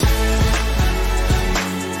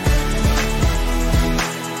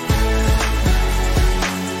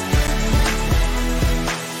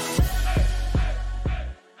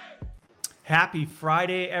Happy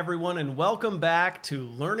Friday, everyone, and welcome back to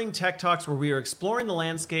Learning Tech Talks, where we are exploring the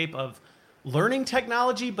landscape of learning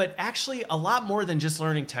technology, but actually a lot more than just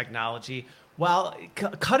learning technology, while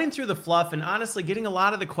cutting through the fluff and honestly getting a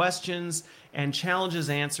lot of the questions and challenges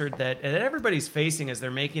answered that everybody's facing as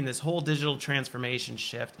they're making this whole digital transformation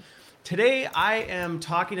shift. Today, I am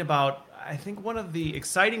talking about, I think, one of the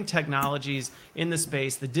exciting technologies in the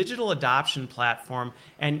space, the digital adoption platform.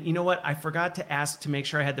 And you know what? I forgot to ask to make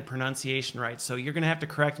sure I had the pronunciation right. So you're going to have to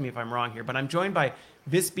correct me if I'm wrong here. But I'm joined by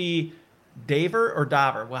Visby Daver or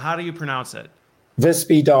Daver. Well, how do you pronounce it?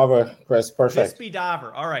 Visby Daver, Chris. Perfect. Visby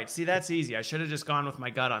Daver. All right. See, that's easy. I should have just gone with my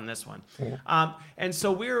gut on this one. Yeah. And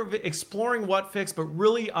so we're exploring Whatfix, but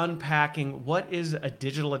really unpacking what is a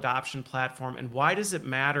digital adoption platform and why does it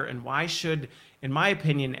matter and why should, in my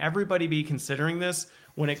opinion, everybody be considering this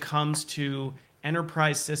when it comes to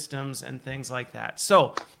enterprise systems and things like that.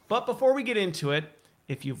 So, but before we get into it,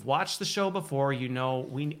 if you've watched the show before, you know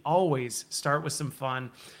we always start with some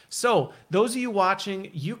fun. So those of you watching,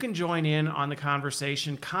 you can join in on the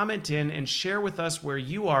conversation, comment in, and share with us where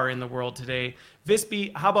you are in the world today.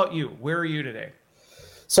 Visby, how about you? Where are you today?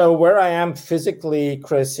 So where I am physically,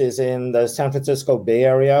 Chris, is in the San Francisco Bay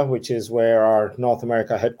Area, which is where our North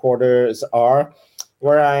America headquarters are.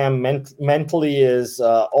 Where I am mentally is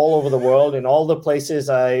all over the world, in all the places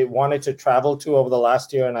I wanted to travel to over the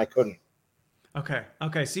last year, and I couldn't. Okay.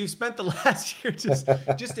 So you've spent the last year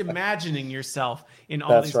just imagining yourself in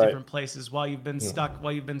all these different places while you've been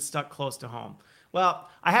stuck close to home. Well,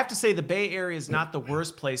 I have to say the Bay Area is not the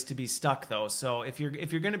worst place to be stuck, though. So if you're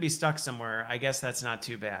going to be stuck somewhere, I guess that's not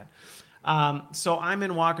too bad. So I'm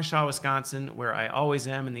in Waukesha, Wisconsin, where I always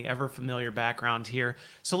am in the ever familiar background here.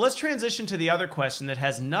 So let's transition to the other question that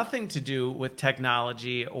has nothing to do with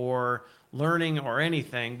technology or learning or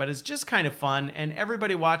anything, but it's just kind of fun. And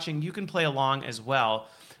everybody watching, you can play along as well.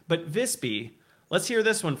 But Visby, let's hear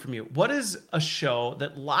this one from you. What is a show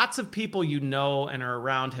that lots of people you know and are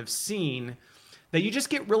around have seen that you just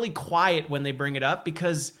get really quiet when they bring it up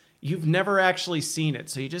because you've never actually seen it?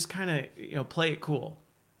 So you just kind of, play it cool.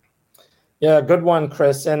 Yeah, good one,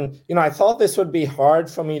 Chris. And, I thought this would be hard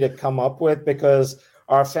for me to come up with because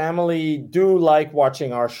our family do like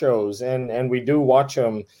watching our shows and we do watch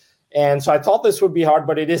them. And so I thought this would be hard,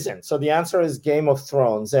 but it isn't. So the answer is Game of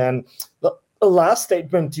Thrones. And the last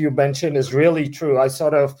statement you mentioned is really true. I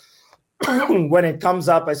sort of, when it comes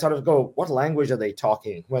up, I sort of go, what language are they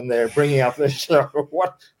talking when they're bringing up this show?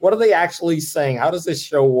 What are they actually saying? How does this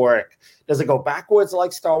show work? Does it go backwards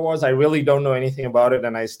like Star Wars? I really don't know anything about it,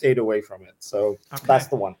 and I stayed away from it. So That's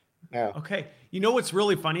the one. Yeah. Okay. You know what's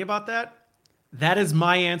really funny about that? That is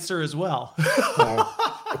my answer as well.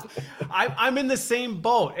 I'm in the same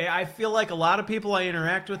boat. I feel like a lot of people I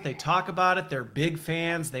interact with, they talk about it. They're big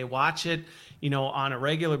fans. They watch it, on a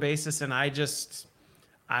regular basis. And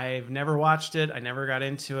I've never watched it. I never got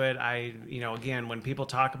into it. Again, when people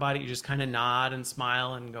talk about it, you just kind of nod and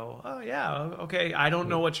smile and go, oh, yeah, okay. I don't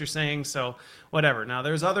know what you're saying, so whatever. Now,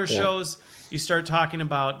 there's other shows you start talking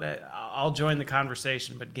about. I'll join the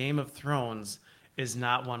conversation, but Game of Thrones is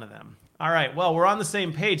not one of them. All right. Well, we're on the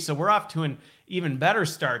same page, so we're off to an even better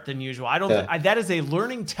start than usual. That is a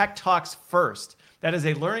Learning Tech Talks first. That is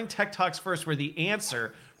a Learning Tech Talks first where the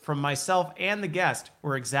answer from myself and the guest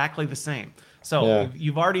were exactly the same. So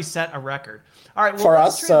you've already set a record. All right. Well, for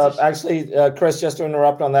us, Chris, just to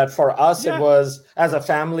interrupt on that, for us, it was, as a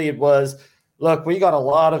family, look, we got a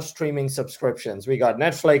lot of streaming subscriptions. We got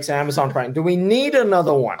Netflix, Amazon Prime. Do we need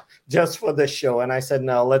another one just for this show? And I said,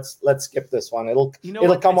 no, let's skip this one. It'll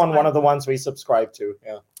come on one of the ones we subscribe to.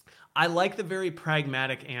 Yeah. I like the very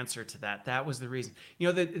pragmatic answer to that. That was the reason.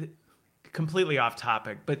 Completely off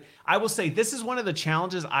topic, but I will say this is one of the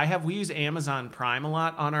challenges I have. We use Amazon Prime a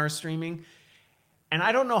lot on our streaming. And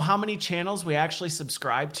I don't know how many channels we actually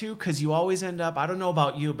subscribe to because you always end up, I don't know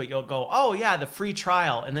about you, but you'll go, oh yeah, the free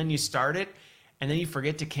trial. And then you start it and then you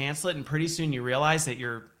forget to cancel it. And pretty soon you realize that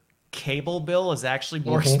your cable bill is actually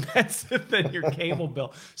more expensive than your cable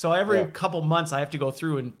bill. So every couple months I have to go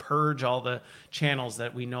through and purge all the channels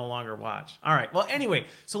that we no longer watch. All right. Well, anyway,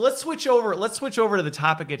 so let's switch over to the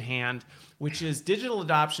topic at hand, which is digital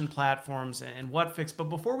adoption platforms and Whatfix. But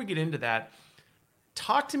before we get into that,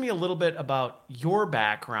 talk to me a little bit about your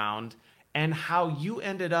background and how you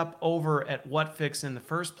ended up over at Whatfix in the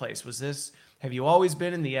first place. Have you always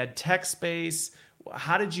been in the ed tech space?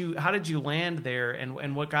 How did you land there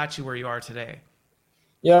and what got you where you are today?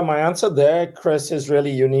 Yeah, my answer there, Chris, is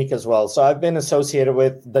really unique as well. So I've been associated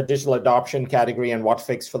with the digital adoption category and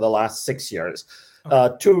Whatfix for the last 6 years.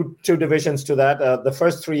 Okay. Two divisions to that. The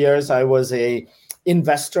first 3 years, I was a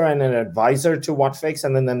investor and an advisor to Whatfix.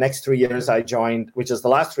 And then the next 3 years I joined, which is the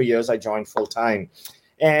last 3 years, I joined full time.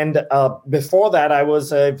 And before that, I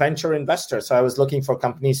was a venture investor. So I was looking for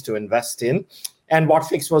companies to invest in. And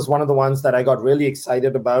Whatfix was one of the ones that I got really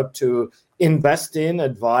excited about to invest in,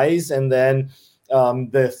 advise. And then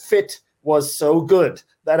the fit was so good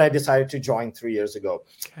that I decided to join 3 years ago.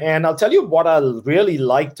 Okay. And I'll tell you what I really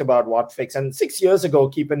liked about Whatfix. And 6 years ago,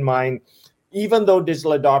 keep in mind, even though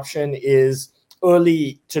digital adoption is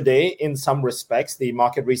early today in some respects, the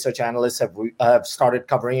market research analysts have started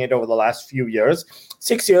covering it over the last few years.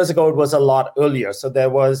 6 years ago, it was a lot earlier. So there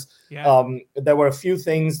were a few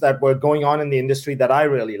things that were going on in the industry that I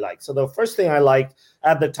really liked. So the first thing I liked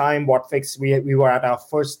at the time, Whatfix, we were at our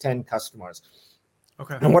first 10 customers.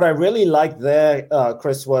 Okay. And what I really liked there,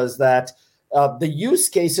 Chris, was that the use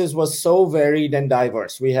cases was so varied and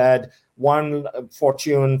diverse. We had one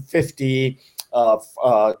Fortune 50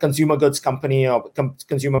 consumer goods company or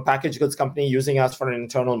consumer packaged goods company using us for an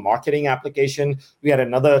internal marketing application. We had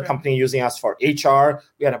another company using us for HR.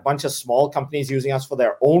 We had a bunch of small companies using us for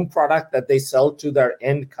their own product that they sell to their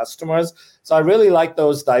end customers. So I really like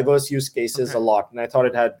those diverse use cases a lot, and I thought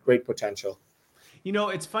it had great potential. You know,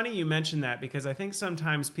 it's funny you mentioned that, because I think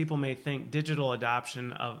sometimes people may think digital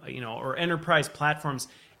adoption of, or enterprise platforms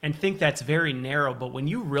and think that's very narrow. But when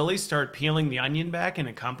you really start peeling the onion back in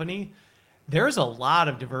a company, there's a lot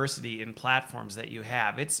of diversity in platforms that you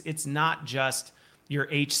have. It's not just your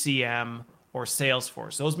HCM or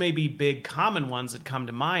Salesforce. Those may be big common ones that come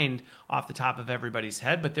to mind off the top of everybody's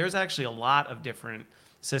head, but there's actually a lot of different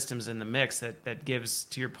systems in the mix that gives,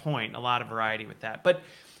 to your point, a lot of variety with that. But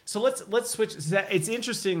so let's switch. It's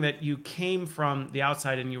interesting that you came from the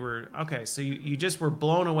outside and you were, so you just were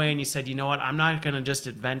blown away and you said, you know what, I'm not going to just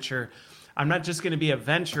I'm not just going to be a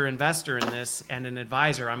venture investor in this and an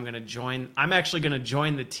advisor. I'm actually going to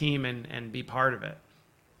join the team and be part of it.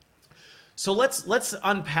 So let's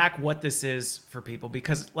unpack what this is for people,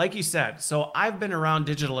 because like you said, so I've been around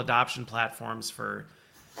digital adoption platforms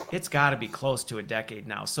it's got to be close to a decade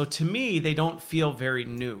now. So to me, they don't feel very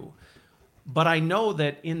new. But I know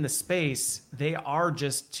that in the space, they are,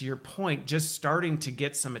 just to your point, just starting to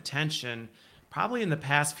get some attention. Probably in the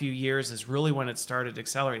past few years is really when it started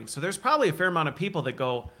accelerating. So there's probably a fair amount of people that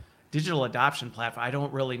go, digital adoption platform, I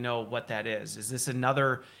don't really know what that is.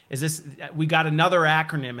 We got another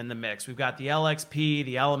acronym in the mix. We've got the LXP,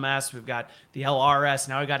 the LMS, we've got the LRS,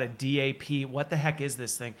 now we got a DAP. What the heck is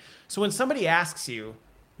this thing? So when somebody asks you,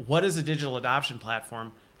 what is a digital adoption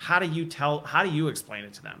platform? How do you explain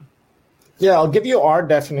it to them? Yeah, I'll give you our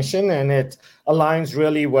definition, and it aligns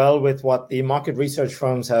really well with what the market research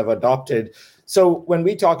firms have adopted. So when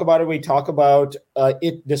we talk about it, we talk about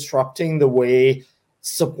it disrupting the way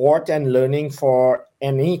support and learning for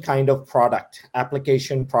any kind of product,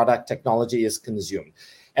 application, product, technology is consumed.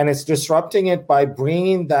 And it's disrupting it by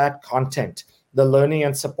bringing that content, the learning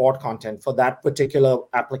and support content for that particular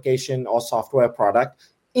application or software product,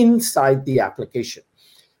 inside the application.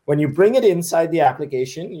 When you bring it inside the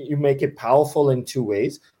application, you make it powerful in two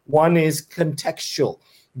ways. One is contextual,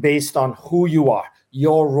 based on who you are,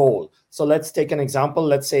 your role. So let's take an example.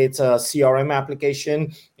 Let's say it's a CRM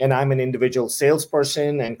application and I'm an individual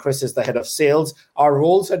salesperson and Chris is the head of sales. Our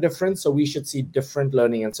roles are different, so we should see different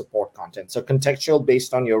learning and support content. So contextual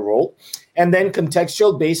based on your role, and then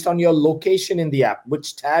contextual based on your location in the app,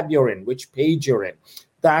 which tab you're in, which page you're in.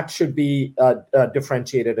 That should be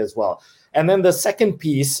differentiated as well. And then the second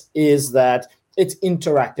piece is that it's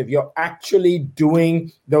interactive. You're actually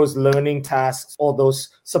doing those learning tasks or those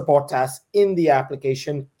support tasks in the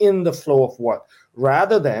application, in the flow of work,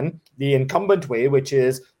 rather than the incumbent way, which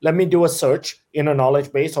is, let me do a search in a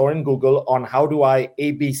knowledge base or in Google on how do I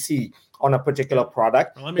ABC on a particular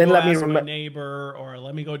product. Or let me ask my neighbor, or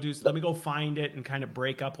let me go find it and kind of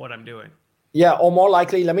break up what I'm doing. Yeah, or more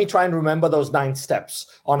likely, let me try and remember those 9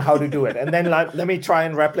 steps on how to do it. And then let me try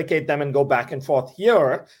and replicate them and go back and forth.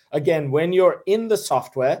 Here, again, when you're in the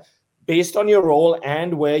software, based on your role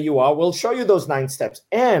and where you are, we'll show you those 9 steps.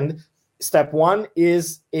 And step 1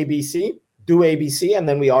 is ABC, do ABC, and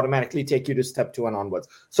then we automatically take you to step 2 and onwards.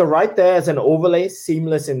 So right there is an overlay,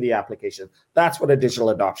 seamless in the application. That's what a digital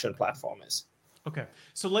adoption platform is. Okay,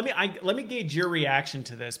 so let me gauge your reaction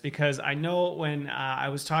to this, because I know when I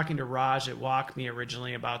was talking to Raj at WalkMe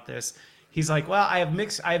originally about this, he's like, "Well, I have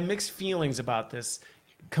mixed feelings about this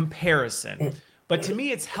comparison," but to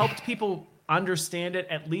me, it's helped people understand it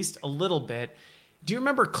at least a little bit. Do you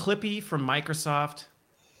remember Clippy from Microsoft?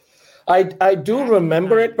 I do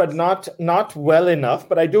remember it, but not well enough.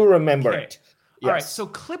 But I do remember it. Yes. All right, so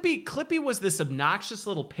Clippy was this obnoxious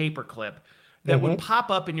little paperclip that would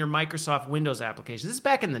pop up in your Microsoft Windows application. This is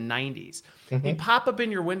back in the 90s. He'd pop up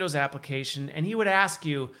in your Windows application and he would ask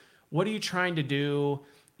you, what are you trying to do?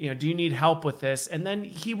 Do you need help with this? And then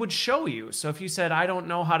he would show you. So if you said, I don't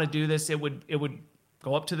know how to do this, it would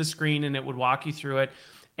go up to the screen and it would walk you through it.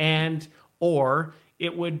 Or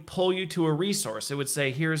it would pull you to a resource. It would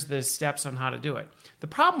say, here's the steps on how to do it. The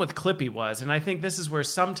problem with Clippy was, and I think this is where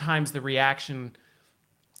sometimes the reaction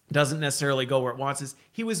doesn't necessarily go where it wants, is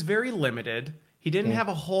he was very limited. He didn't have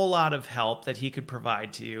a whole lot of help that he could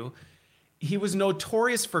provide to you. He was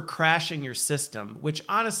notorious for crashing your system, which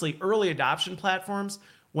honestly, early adoption platforms,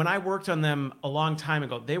 when I worked on them a long time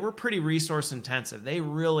ago, they were pretty resource intensive. They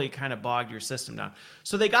really kind of bogged your system down.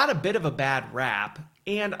 So they got a bit of a bad rap,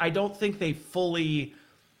 and I don't think they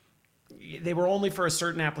were only for a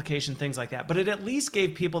certain application, things like that. But it at least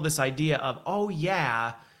gave people this idea of, oh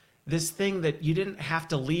yeah, this thing that you didn't have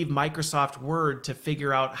to leave Microsoft Word to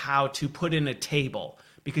figure out how to put in a table,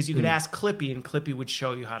 because you could ask Clippy and Clippy would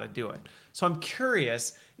show you how to do it. So I'm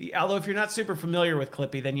curious, although if you're not super familiar with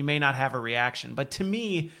Clippy, then you may not have a reaction. But to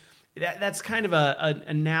me, that's kind of an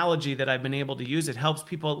analogy that I've been able to use. It helps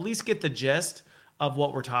people at least get the gist of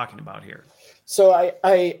what we're talking about here. So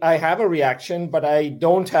I have a reaction, but I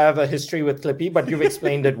don't have a history with Clippy, but you've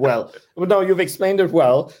explained it well. No, you've explained it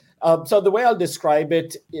well. So the way I'll describe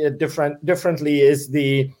it differently is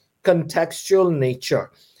the contextual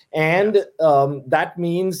nature. And that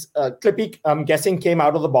means Clippy, I'm guessing, came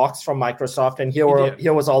out of the box from Microsoft, and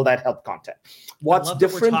here was all that help content. What's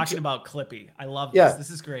different? That we're talking about Clippy. I love this. Yeah. This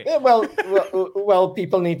is great. Yeah, well,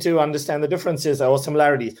 people need to understand the differences or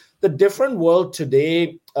similarities. The different world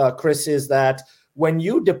today, Chris, is that when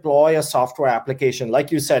you deploy a software application,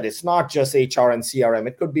 like you said, it's not just HR and CRM.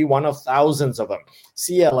 It could be one of thousands of them,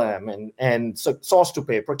 CLM and source to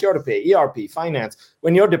pay, procure to pay, ERP, finance.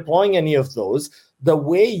 When you're deploying any of those, the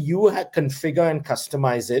way you configure and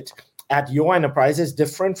customize it at your enterprise is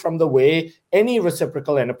different from the way any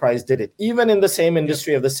reciprocal enterprise did it, even in the same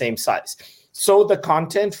industry of the same size. So the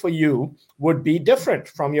content for you would be different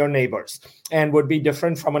from your neighbors and would be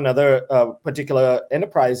different from another particular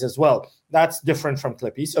enterprise as well. That's different from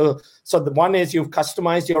Clippy. So the one is you've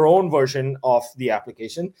customized your own version of the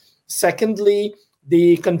application. Secondly,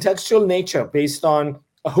 the contextual nature based on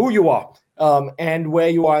who you are. And where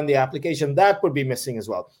you are in the application, that would be missing as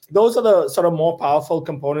well. Those are the sort of more powerful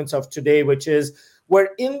components of today, which is we're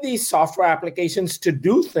in these software applications to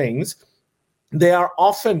do things. They are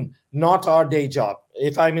often not our day job.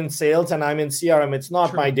 If I'm in sales and I'm in CRM, it's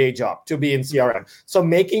not my day job to be in CRM. So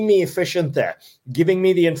making me efficient there, giving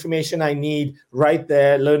me the information I need right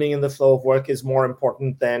there, learning in the flow of work is more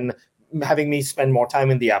important than having me spend more time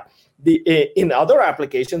in the app. In other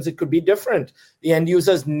applications, it could be different. The end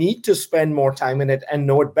users need to spend more time in it and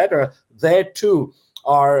know it better. There too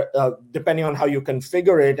are, depending on how you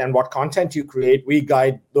configure it and what content you create, we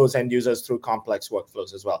guide those end users through complex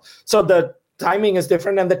workflows as well. So the timing is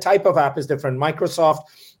different and the type of app is different. Microsoft,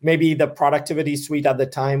 maybe the productivity suite at the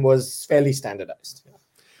time was fairly standardized.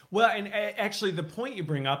 Well, and actually the point you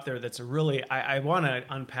bring up there, that's a really, I want to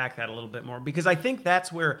unpack that a little bit more, because I think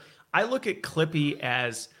that's where I look at Clippy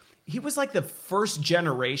as, he was like the first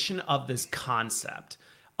generation of this concept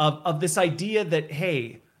of this idea that,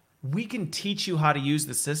 hey, we can teach you how to use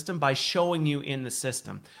the system by showing you in the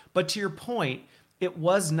system. But to your point, it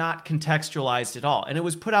was not contextualized at all. And it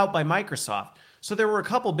was put out by Microsoft. So there were a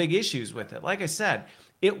couple big issues with it. Like I said,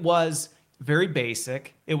 it was very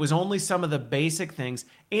basic. It was only some of the basic things.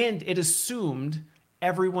 And it assumed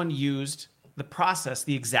everyone used the process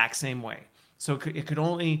the exact same way. So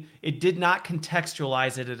it did not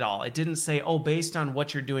contextualize it at all. It didn't say, oh, based on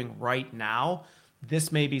what you're doing right now,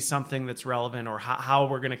 this may be something that's relevant, or how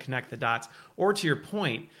we're going to connect the dots. Or to your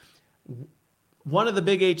point, one of the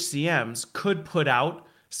big HCMs could put out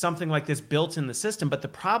something like this built in the system, but the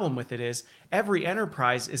problem with it is every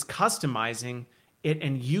enterprise is customizing it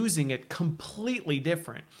and using it completely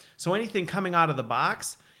different. So anything coming out of the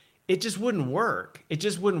box, it just wouldn't work. It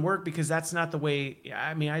just wouldn't work because that's not the way.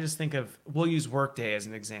 I mean, I just think of, we'll use Workday as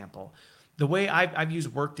an example. The way I've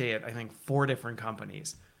used Workday at, I think, 4 different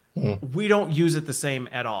companies. We don't use it the same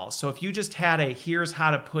at all. So if you just had here's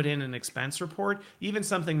how to put in an expense report, even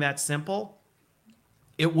something that simple,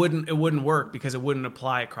 it wouldn't work because it wouldn't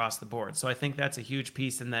apply across the board. So I think that's a huge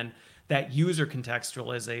piece. And then that user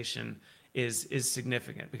contextualization is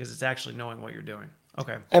significant because it's actually knowing what you're doing.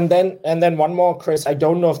 Okay. And then one more, Chris. I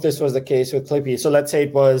don't know if this was the case with Clippy. So let's say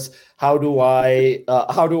it was, how do I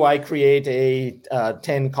create a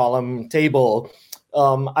 10-column table?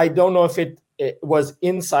 I don't know if it was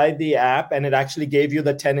inside the app and it actually gave you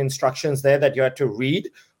the 10 instructions there that you had to read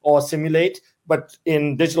or simulate. But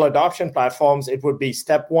in digital adoption platforms, it would be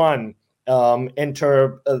step one,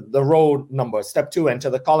 enter the row number. Step two, enter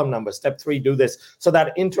the column number. Step three, do this. So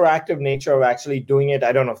that interactive nature of actually doing it,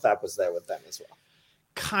 I don't know if that was there with them as well.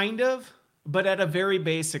 Kind of, but at a very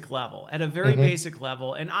basic level. At a very basic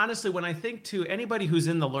level. And honestly, when I think to anybody who's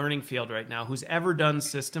in the learning field right now, who's ever done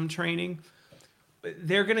system training,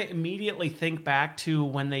 they're going to immediately think back to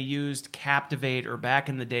when they used Captivate or back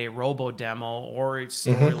in the day RoboDemo or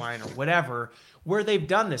Storyline or whatever, where they've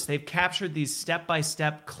done this. They've captured these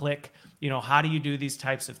step-by-step click, how do you do these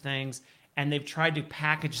types of things? And they've tried to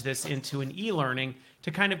package this into an e-learning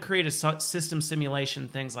to kind of create a system simulation,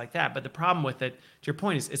 things like that. But the problem with it, to your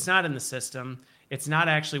point, is it's not in the system. It's not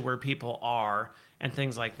actually where people are and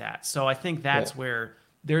things like that. So I think that's where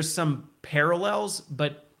there's some parallels,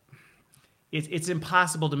 but it's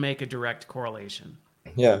impossible to make a direct correlation.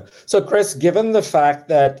 Yeah. So, Chris, given the fact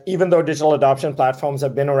that even though digital adoption platforms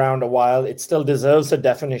have been around a while, it still deserves a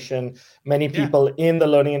definition. Many people in the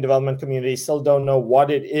learning and development community still don't know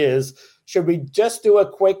what it is. Should we just do a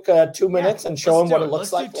quick 2 minutes and show them what it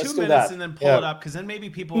looks like? Let's do 2 minutes and then pull it up, because then maybe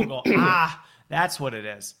people will go, that's what it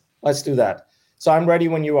is. Let's do that. So I'm ready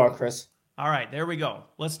when you are, Chris. All right, there we go.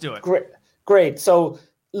 Let's do it. Great. So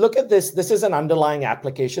look at this. This is an underlying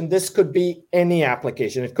application. This could be any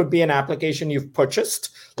application. It could be an application you've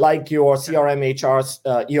purchased, like your CRM, HR,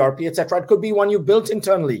 ERP, etc. It could be one you built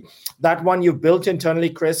internally. That one you built internally,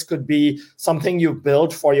 Chris, could be something you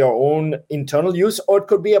built for your own internal use, or it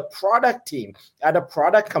could be a product team at a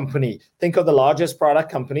product company. Think of the largest product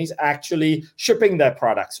companies actually shipping their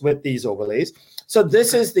products with these overlays. So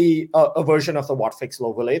this is a version of the Whatfix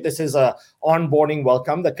overlay. This is a onboarding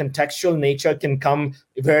welcome. The contextual nature can come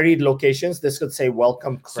varied locations. This could say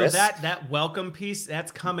welcome, Chris. So that welcome piece,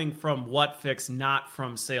 that's coming from Whatfix, not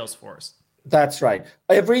from Salesforce. That's right.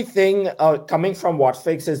 Everything coming from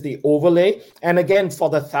Whatfix is the overlay. And again, for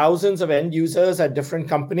the thousands of end users at different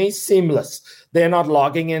companies, seamless. They're not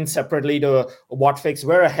logging in separately to Whatfix.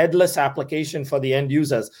 We're a headless application for the end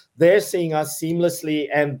users. They're seeing us seamlessly,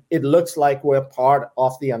 and it looks like we're part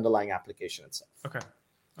of the underlying application itself.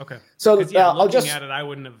 Okay. So I'll looking at it, I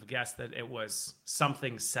wouldn't have guessed that it was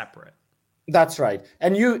something separate. That's right.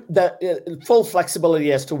 And the full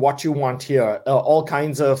flexibility as to what you want here, all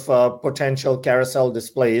kinds of potential carousel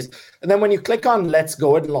displays. And then when you click on Let's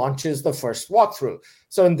Go, it launches the first walkthrough.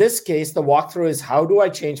 So in this case, the walkthrough is how do I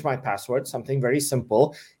change my password? Something very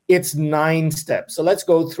simple. It's 9 steps. So let's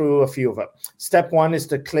go through a few of them. Step 1 is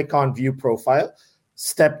to click on View Profile.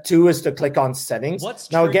 Step 2 is to click on Settings. What's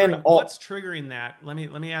triggering that? Let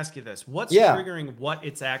me ask you this. What's triggering what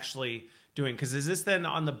it's actually doing? Because is this then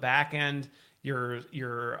on the back end,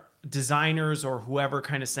 your designers or whoever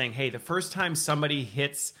kind of saying, hey, the first time somebody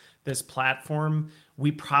hits this platform,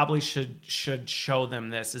 we probably should show them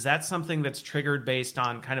this? Is that something that's triggered based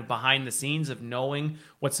on kind of behind the scenes of knowing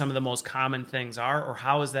what some of the most common things are, or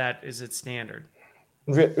how is it standard?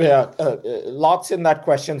 Yeah, lots in that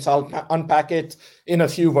question. So I'll unpack it in a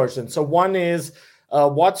few versions. So one is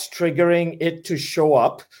what's triggering it to show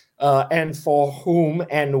up. And for whom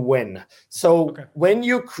and when. So when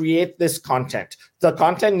you create this content, the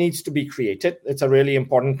content needs to be created. It's a really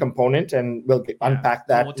important component, and we'll unpack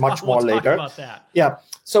that much more later. Talk about that. Yeah.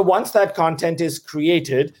 So once that content is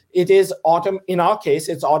created, it is in our case,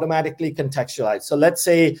 it's automatically contextualized. So let's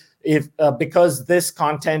say if because this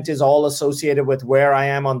content is all associated with where I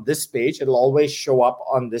am on this page, it'll always show up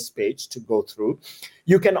on this page to go through.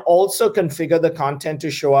 You can also configure the content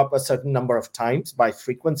to show up a certain number of times by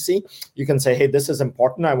frequency. You can say, hey, this is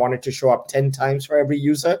important. I want it to show up 10 times for every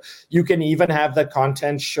user. You can even have the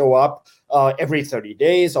content show up every 30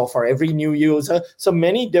 days or for every new user. So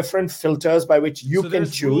many different filters by which you can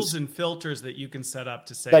choose. Rules and filters that you can set up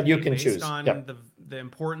to say that you can choose based on the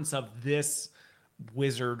importance of this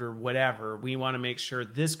wizard or whatever. We want to make sure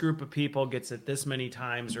this group of people gets it this many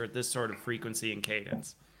times or at this sort of frequency and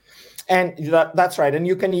cadence. And that's right. And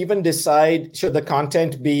you can even decide, should the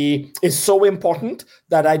content is so important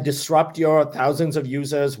that I disrupt your thousands of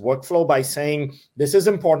users' workflow by saying, this is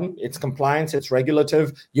important, it's compliance, it's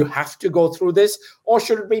regulative, you have to go through this, or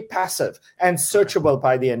should it be passive and searchable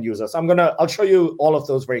by the end user? So I'll show you all of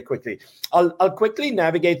those very quickly. I'll quickly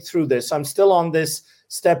navigate through this. I'm still on this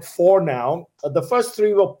step 4 now. The first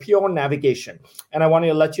 3 were pure navigation. And I want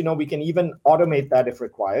to let you know we can even automate that if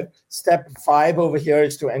required. Step 5 over here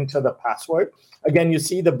is to enter the password. Again, you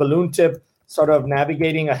see the balloon tip sort of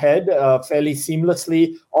navigating ahead fairly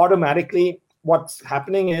seamlessly, automatically. What's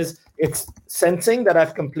happening is it's sensing that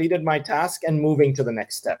I've completed my task and moving to the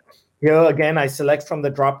next step. Here again, I select from the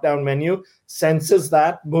drop-down menu, senses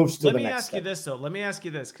that, moves to Let the me next ask you step. this though. Let me ask you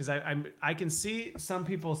this because I can see some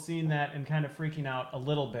people seeing that and kind of freaking out a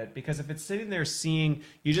little bit because if it's sitting there seeing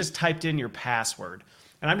you just typed in your password,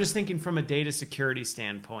 and I'm just thinking from a data security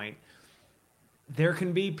standpoint, there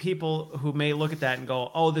can be people who may look at that and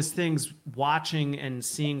go, "Oh, this thing's watching and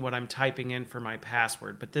seeing what I'm typing in for my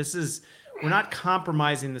password." But we're not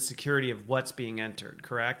compromising the security of what's being entered,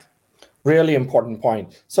 correct? Really important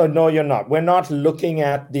point. So no, you're not. We're not looking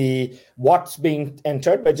at the what's being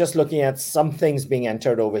entered. We're just looking at something's being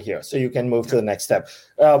entered over here. So you can move to the next step.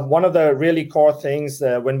 One of the really core things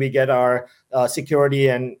when we get our security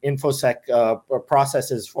and infosec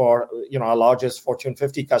processes for our largest Fortune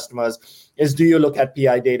 50 customers is, do you look at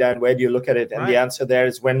PI data and where do you look at it? And the Right. answer there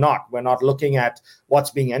is we're not. We're not looking at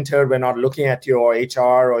what's being entered. We're not looking at your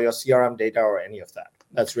HR or your CRM data or any of that.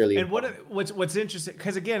 That's really And important. what's interesting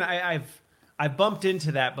because again, I've bumped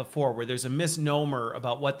into that before where there's a misnomer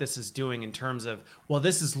about what this is doing in terms of, well,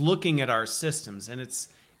 this is looking at our systems, and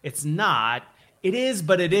it's not. It is,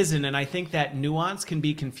 but it isn't. And I think that nuance can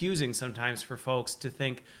be confusing sometimes for folks to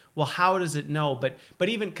think, well, how does it know? But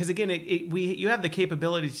even because again, you have the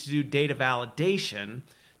capability to do data validation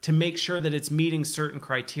to make sure that it's meeting certain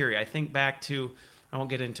criteria. I think back to, I won't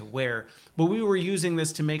get into where, but we were using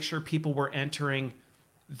this to make sure people were entering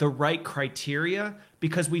the right criteria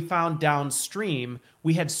because we found downstream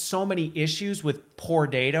we had so many issues with poor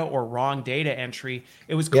data or wrong data entry.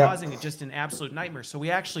 It was Yeah. causing just an absolute nightmare. So we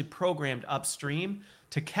actually programmed upstream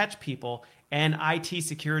to catch people, and IT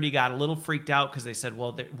security got a little freaked out because they said,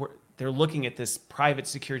 well, they're looking at this private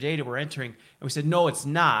secure data we're entering. And we said, no, it's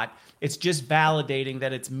not. It's just validating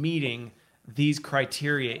that it's meeting these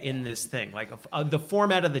criteria in this thing. Like the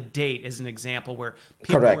format of the date is an example where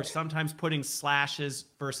people were Correct. sometimes putting slashes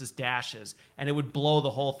versus dashes, and it would blow the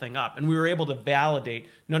whole thing up. And we were able to validate,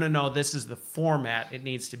 no, this is the format it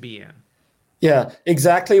needs to be in. Yeah,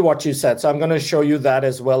 exactly what you said. So I'm going to show you that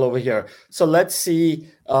as well over here. So let's see.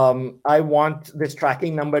 I want this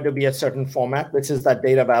tracking number to be a certain format, which is that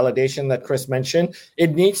data validation that Chris mentioned.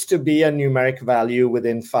 It needs to be a numeric value with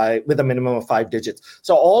a minimum of 5 digits.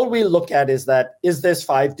 So all we look at is that, is this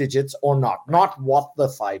 5 digits or not what the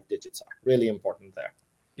 5 digits are. Really important there.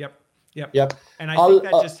 Yep. And I think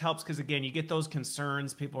that just helps because, again, you get those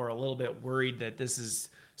concerns. People are a little bit worried that this is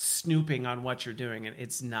snooping on what you're doing, and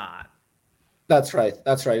it's not. That's right.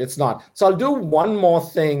 That's right. It's not. So I'll do one more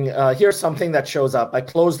thing. Here's something that shows up. I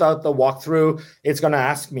closed out the walkthrough. It's going to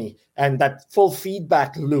ask me, and that full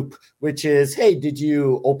feedback loop, which is, hey, did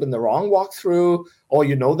you open the wrong walkthrough? Or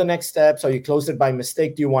the next steps, or you closed it by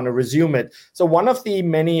mistake? Do you want to resume it? So one of the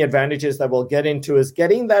many advantages that we'll get into is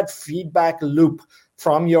getting that feedback loop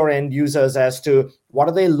from your end users as to what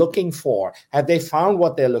are they looking for? Have they found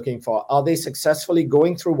what they're looking for? Are they successfully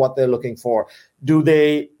going through what they're looking for? Do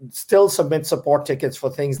they still submit support tickets for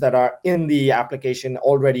things that are in the application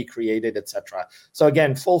already created, etc.? So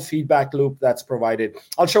again, full feedback loop that's provided.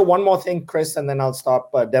 I'll show one more thing, Chris, and then I'll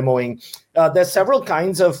stop demoing. There's several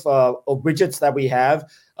kinds of widgets that we have.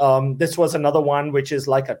 This was another one, which is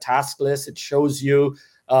like a task list. It shows you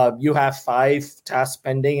you have 5 tasks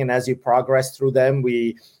pending, and as you progress through them,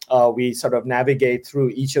 we sort of navigate through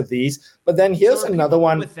each of these. But then here's another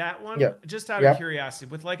one. With that one, Yeah. just out of curiosity,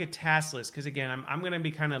 with like a task list, because again, I'm going to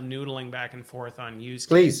be kind of noodling back and forth on use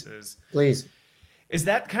cases. Please. Is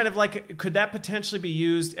that kind of like, could that potentially be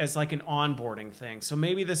used as like an onboarding thing? So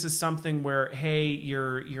maybe this is something where, hey,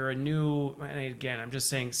 you're a new, and again, I'm just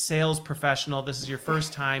saying sales professional. This is your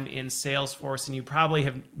first time in Salesforce,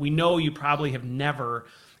 and we know you probably have never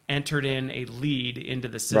entered in a lead into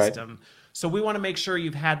the system. Right. So we want to make sure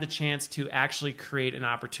you've had the chance to actually create an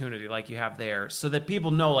opportunity like you have there so that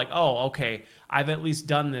people know like, oh, okay, I've at least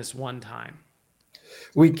done this one time.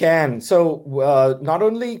 We can. So not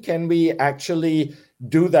only can we actually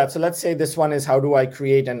do that. So let's say this one is, how do I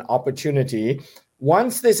create an opportunity?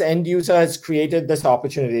 Once this end user has created this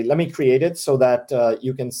opportunity, let me create it so that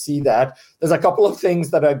you can see that. There's a couple of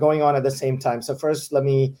things that are going on at the same time. So first, let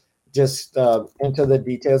me just enter the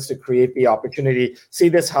details to create the opportunity. See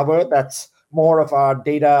this hover? That's more of our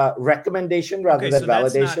data recommendation rather than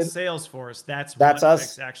validation. That's not Salesforce. That's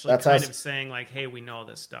us. Actually, that's kind us. of saying like, hey, we know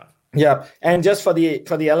this stuff. Yeah, and just for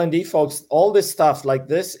the L&D folks, all this stuff like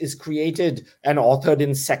this is created and authored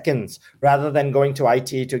in seconds rather than going to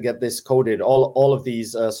IT to get this coded. All of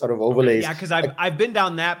these sort of overlays. Okay. Yeah, because I've been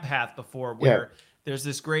down that path before where there's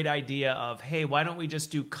this great idea of, hey, why don't we just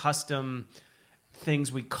do custom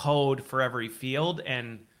things we code for every field,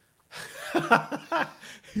 and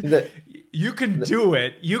you can do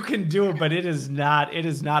it, but it is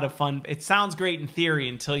not a fun. It sounds great in theory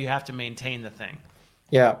until you have to maintain the thing.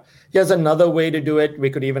 Yeah. Here's another way to do it. We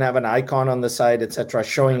could even have an icon on the side, etc.,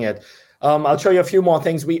 showing it. I'll show you a few more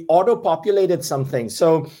things. We auto-populated some things.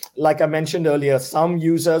 So like I mentioned earlier, some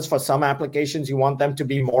users for some applications, you want them to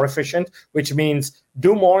be more efficient, which means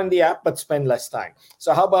do more in the app, but spend less time.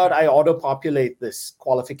 So how about I auto-populate this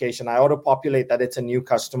qualification? I auto-populate that it's a new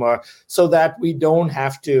customer so that we don't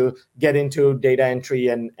have to get into data entry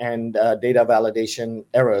and data validation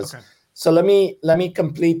errors. Okay. So let me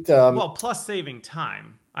complete. Well, plus saving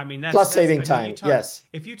time. I mean, Plus that's. saving I mean, time. Yes.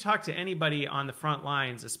 if you talk to anybody on the front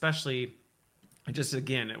lines, especially, just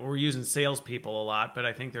again, we're using salespeople a lot, but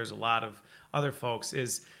I think there's a lot of other folks.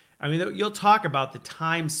 I mean, you'll talk about the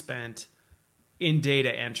time spent in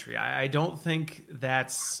data entry. I don't think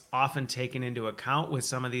that's often taken into account with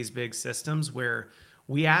some of these big systems where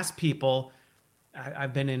we ask people.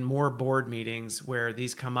 I've been in more board meetings where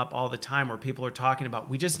these come up all the time where people are talking about,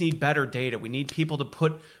 we just need better data. We need people to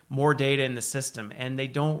put more data in the system. And they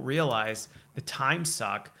don't realize the time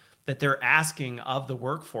suck that they're asking of the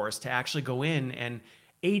workforce to actually go in, and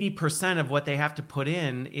 80% of what they have to put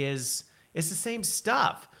in is the same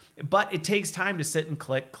stuff. But it takes time to sit and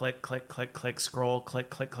click, click, click, click, click, scroll, click,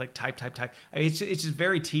 click, click, type, type, type. It's just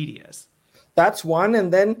very tedious. That's one,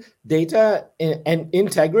 and then data and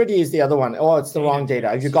integrity is the other one. Oh, it's the wrong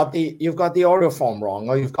data. You've got the order form wrong,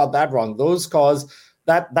 or you've got that wrong. Those cause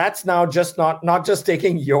that's now just not just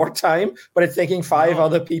taking your time, but it's taking five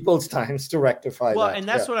other people's times to rectify well, that. And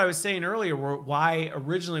that's what I was saying earlier, why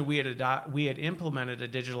originally we had implemented a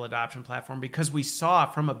digital adoption platform, because we saw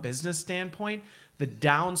from a business standpoint the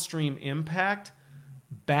downstream impact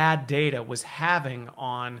bad data was having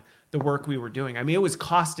on the work we were doing. I mean, it was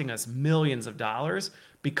costing us millions of dollars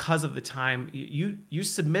because of the time you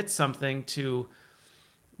submit something to,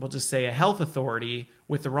 we'll just say, a health authority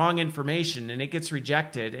with the wrong information, and it gets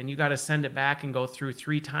rejected, and you got to send it back and go through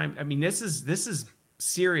 3 times. I mean, this is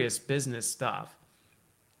serious business stuff.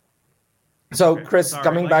 So, Chris, Sorry,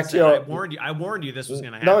 coming like back I said, to your, I warned you this was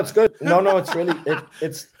going to happen. No, it's good. No, it's really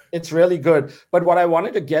it's really good. But what I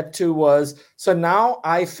wanted to get to was, so now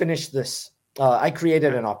I finished this. I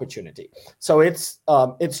created an opportunity. So it's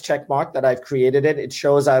checkmarked that I've created it. It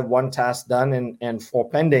shows I have 1 task done and 4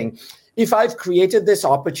 pending. If I've created this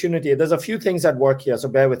opportunity, there's a few things that work here, so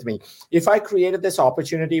bear with me. If I created this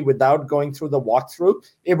opportunity without going through the walkthrough,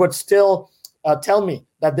 it would still tell me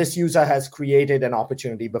that this user has created an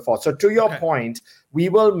opportunity before. So to your point, we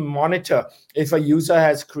will monitor if a user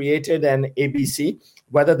has created an ABC,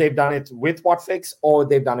 whether they've done it with Whatfix or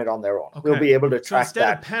they've done it on their own. Okay. We'll be able to track that. So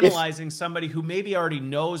instead of penalizing somebody who maybe already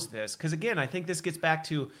knows this, because again, I think this gets back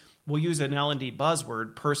to, we'll use an L&D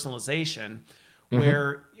buzzword, personalization,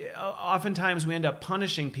 where oftentimes we end up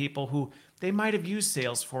punishing people who they might have used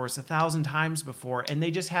Salesforce 1,000 times before, and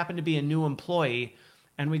they just happen to be a new employee.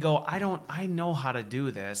 And we go, I know how to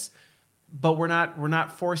do this, but we're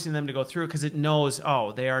not forcing them to go through it because it knows,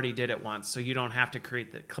 oh, they already did it once, so you don't have to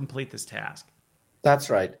complete this task. That's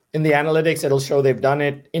right. In the analytics, it'll show they've done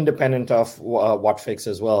it independent of Whatfix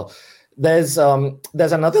as well. There's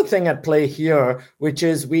another thing at play here, which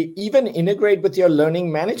is we even integrate with your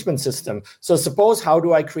learning management system. So suppose how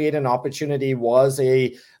do I create an opportunity was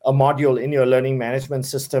a module in your learning management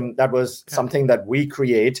system that was something that we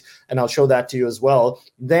create, and I'll show that to you as well.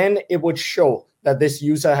 Then it would show that this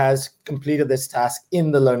user has completed this task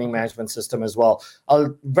in the learning management system as well.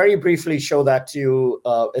 I'll very briefly show that to you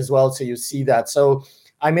as well, so you see that. So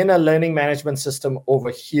I'm in a learning management system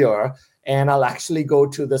over here, and I'll actually go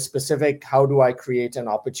to the specific, how do I create an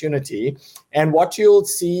opportunity? And what you'll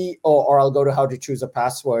see, or I'll go to how to choose a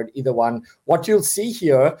password, either one. What you'll see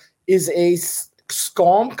here is a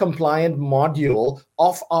SCORM compliant module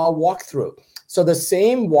of our walkthrough. So the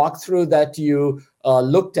same walkthrough that you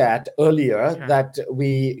looked at earlier that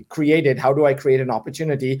we created, how do I create an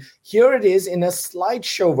opportunity? Here it is in a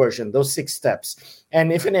slideshow version, those 6 steps.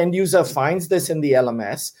 And if an end user finds this in the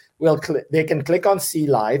LMS, they can click on See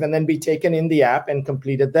Live and then be taken in the app and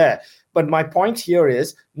complete it there. But my point here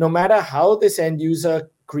is, no matter how this end user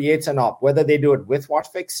creates an op, whether they do it with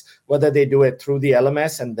Whatfix, whether they do it through the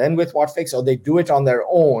LMS and then with Whatfix, or they do it on their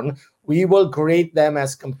own, we will grade them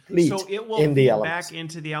as complete in the LMS. So it will feed back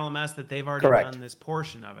into the LMS that they've already done this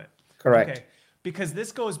portion of it. Correct. Okay. Because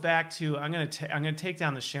this goes back to, I'm going to take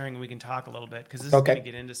down the sharing and we can talk a little bit, because this is going to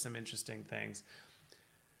get into some interesting things.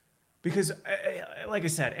 Because, like I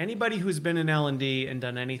said, anybody who's been in L&D and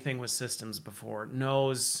done anything with systems before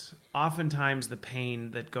knows oftentimes the pain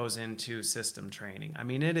that goes into system training. I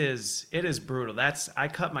mean, it is brutal. I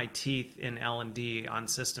cut my teeth in L&D on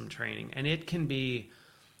system training, and it can be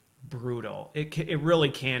brutal. It really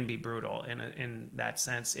can be brutal in that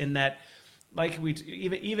sense. In that, like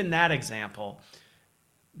even that example,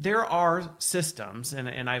 there are systems,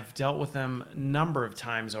 and I've dealt with them a number of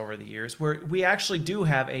times over the years, where we actually do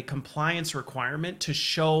have a compliance requirement to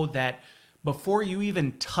show that before you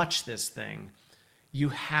even touch this thing, you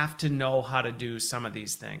have to know how to do some of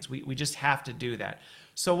these things. We just have to do that.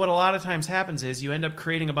 So what a lot of times happens is you end up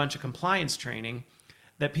creating a bunch of compliance training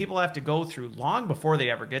that people have to go through long before they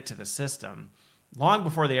ever get to the system, long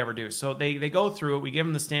before they ever do. So they go through it. We give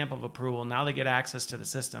them the stamp of approval. Now they get access to the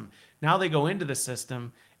system. Now they go into the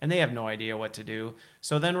system and they have no idea what to do.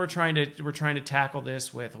 So then we're trying to tackle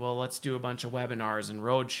this with, well, let's do a bunch of webinars and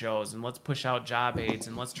road shows and let's push out job aids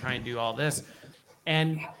and let's try and do all this.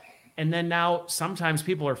 And then now sometimes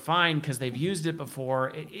people are fine because they've used it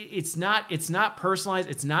before. It's not personalized.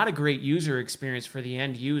 It's not a great user experience for the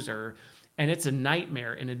end user. And it's a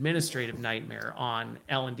nightmare, an administrative nightmare on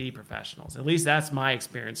L&D professionals. At least that's my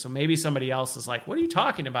experience. So maybe somebody else is like, what are you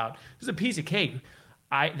talking about? It's a piece of cake.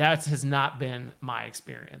 That has not been my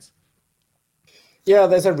experience. Yeah,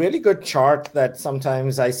 there's a really good chart that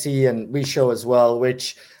sometimes I see and we show as well,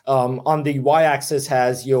 which on the y-axis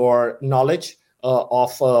has your knowledge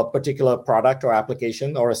of a particular product or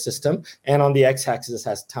application or a system, and on the x-axis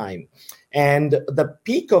has time. And the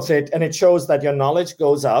peak of it, and it shows that your knowledge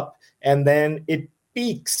goes up, and then it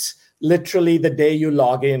peaks literally the day you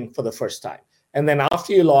log in for the first time. And then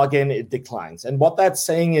after you log in, it declines. And what that's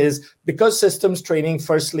saying is, because systems training,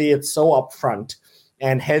 firstly, it's so upfront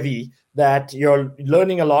and heavy that you're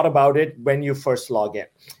learning a lot about it when you first log in.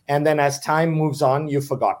 And then as time moves on, you've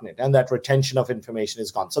forgotten it, and that retention of information is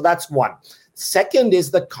gone. So that's one. Second is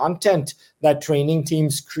the content that training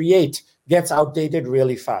teams create gets outdated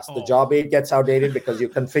really fast. The job aid gets outdated because you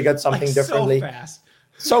configured something differently.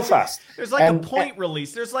 So fast. There's like a point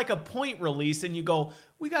release. There's like a point release, and you go,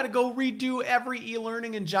 we got to go redo every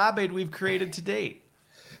e-learning and job aid we've created to date.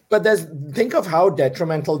 But think of how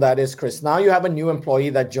detrimental that is, Chris. Now you have a new employee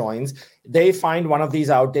that joins. They find one of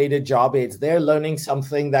these outdated job aids. They're learning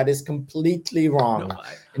something that is completely wrong,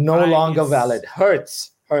 no longer valid.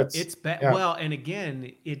 Hurts. It's bad. Yeah. Well, and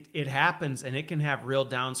again, it happens, and it can have real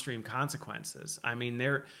downstream consequences. I mean,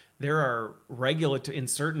 there are in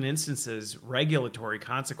certain instances, regulatory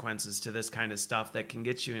consequences to this kind of stuff that can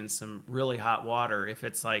get you in some really hot water. If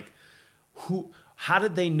it's like, how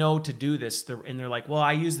did they know to do this? And they're like, well,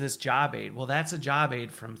 I use this job aid. Well, that's a job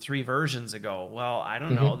aid from 3 versions ago. Well, I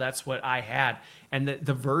don't know. That's what I had. And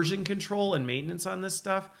the version control and maintenance on this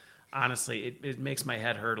stuff, honestly, it makes my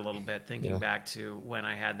head hurt a little bit thinking back to when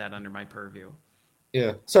I had that under my purview.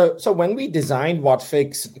 Yeah. So when we designed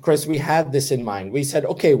Whatfix, Chris, we had this in mind. We said,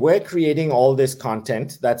 okay, we're creating all this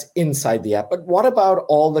content that's inside the app, but what about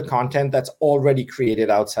all the content that's already created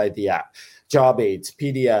outside the app? Job aids,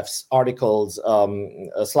 PDFs, articles,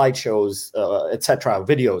 slideshows, etc.,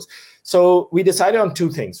 videos. So we decided on 2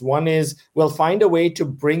 things. One is we'll find a way to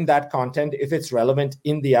bring that content if it's relevant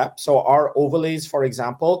in the app. So our overlays, for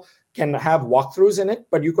example, can have walkthroughs in it,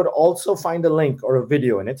 but you could also find a link or a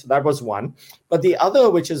video in it. So that was one. But the other,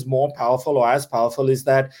 which is more powerful or as powerful, is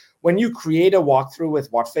that when you create a walkthrough with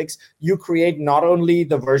Whatfix, you create not only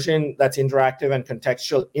the version that's interactive and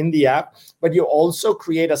contextual in the app, but you also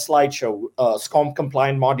create a slideshow, SCORM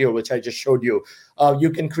compliant module, which I just showed you. You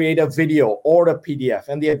can create a video or a PDF.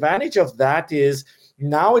 And the advantage of that is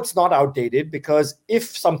now it's not outdated, because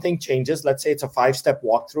if something changes, let's say it's a 5-step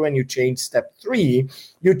walkthrough and you change step 3,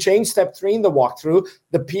 you change step 3 in the walkthrough,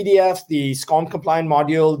 the PDF, the SCORM compliant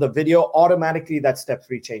module, the video, automatically that step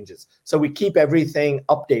 3 changes. So we keep everything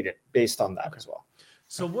updated based on that as well.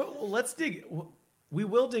 So we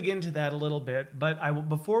will dig into that a little bit, but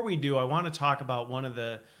before we do, I want to talk about one of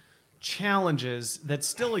the challenges that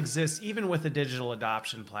still exists even with the digital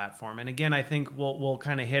adoption platform. And again, I think we'll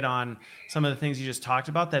kind of hit on some of the things you just talked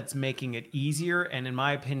about that's making it easier and, in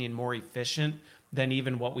my opinion, more efficient than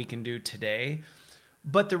even what we can do today.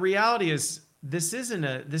 But the reality is this isn't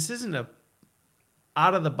a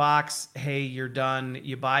out of the box, hey, you're done,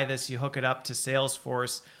 you buy this, you hook it up to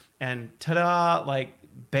Salesforce, and ta-da, like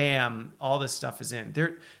bam, all this stuff is in.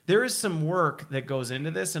 There is some work that goes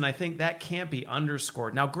into this, and I think that can't be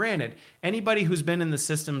underscored. Now, granted, anybody who's been in the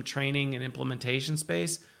system training and implementation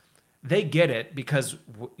space, they get it because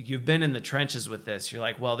you've been in the trenches with this. You're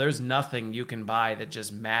like, well, there's nothing you can buy that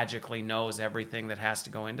just magically knows everything that has to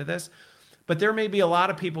go into this. But there may be a lot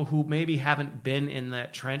of people who maybe haven't been in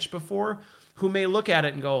that trench before, who may look at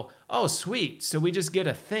it and go, oh, sweet, so we just get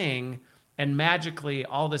a thing and magically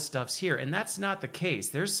all this stuff's here. And that's not the case.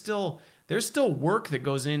 There's still work that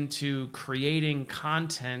goes into creating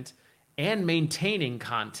content and maintaining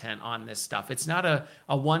content on this stuff. It's not a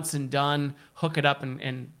once and done, hook it up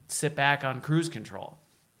and sit back on cruise control.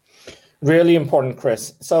 Really important,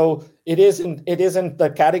 Chris. So it isn't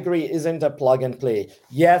the category isn't a plug and play.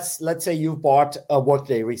 Yes, let's say you bought a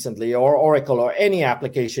Workday recently or Oracle or any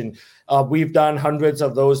application. We've done hundreds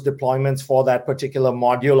of those deployments for that particular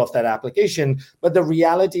module of that application. But the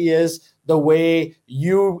reality is the way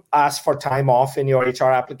you ask for time off in your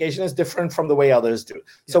HR application is different from the way others do.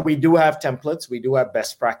 Yeah. So we do have templates, we do have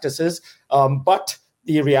best practices, but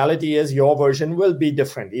the reality is your version will be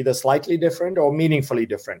different, either slightly different or meaningfully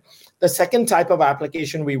different. The second type of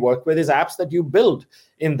application we work with is apps that you build.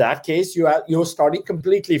 In that case, you're starting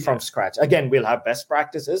completely from scratch. Again, we'll have best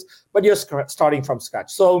practices, but you're starting from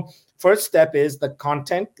scratch. So first step is the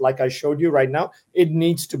content, like I showed you right now, it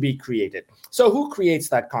needs to be created. So who creates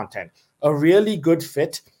that content? A really good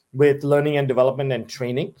fit with learning and development and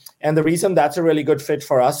training. And the reason that's a really good fit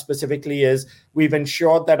for us specifically is we've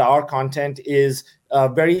ensured that our content is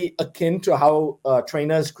very akin to how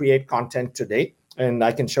trainers create content today. And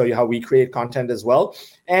I can show you how we create content as well.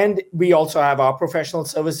 And we also have our professional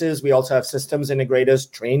services. We also have systems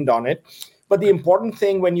integrators trained on it. But the important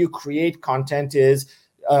thing when you create content is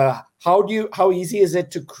how easy is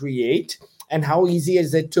it to create? And how easy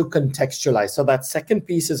is it to contextualize? So that second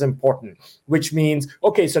piece is important, which means,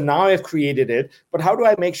 okay, so now I've created it, but how do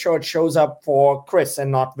I make sure it shows up for Chris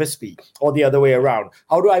and not Wispy, or the other way around?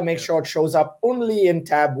 How do I make sure it shows up only in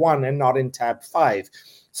tab 1 and not in tab 5?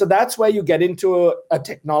 So that's where you get into a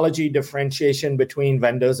technology differentiation between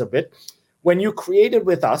vendors a bit. When you create it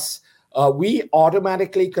with us, we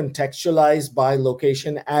automatically contextualize by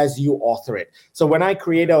location as you author it. So when you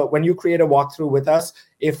create a walkthrough with us,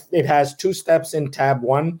 if it has 2 steps in tab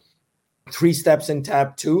 1, 3 steps in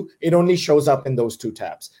tab 2, it only shows up in those 2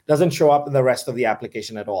 tabs. Doesn't show up in the rest of the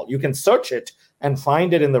application at all. You can search it and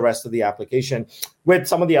find it in the rest of the application. With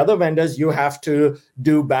some of the other vendors, you have to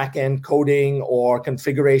do back-end coding or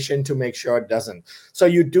configuration to make sure it doesn't. So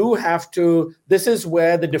you do have to, this is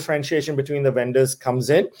where the differentiation between the vendors comes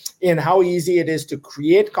in how easy it is to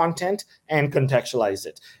create content and contextualize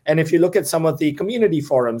it. And if you look at some of the community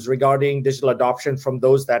forums regarding digital adoption from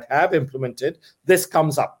those that have implemented, this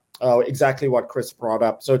comes up. Exactly what Chris brought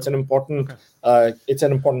up. So it's an important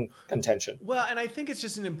contention. Well, and I think it's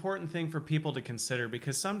just an important thing for people to consider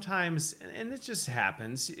because sometimes, and it just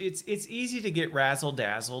happens, it's easy to get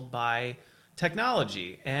razzle-dazzled by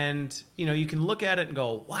technology. And, you can look at it and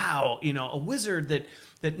go, wow, a wizard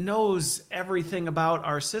that knows everything about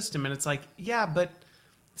our system. And it's like, yeah, but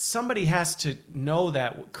somebody has to know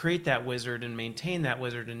that, create that wizard and maintain that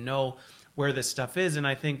wizard and know where this stuff is. And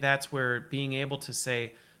I think that's where being able to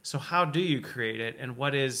say, so how do you create it, and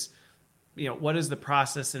what is the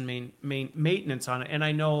process and maintenance on it? And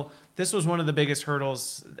I know this was one of the biggest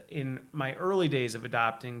hurdles in my early days of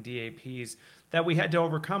adopting DAPs that we had to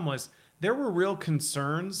overcome was there were real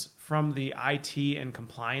concerns from the IT and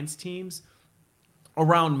compliance teams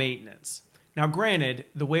around maintenance. Now, granted,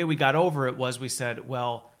 the way we got over it was we said,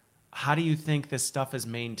 well, how do you think this stuff is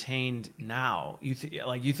maintained now? You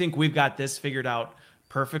think we've got this figured out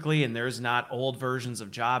perfectly and there's not old versions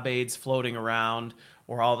of job aids floating around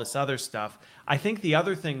or all this other stuff. I think the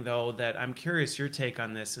other thing, though, that I'm curious your take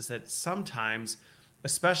on this is that sometimes,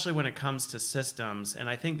 especially when it comes to systems, and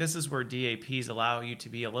I think this is where DAPs allow you to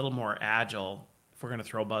be a little more agile, if we're going to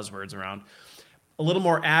throw buzzwords around, a little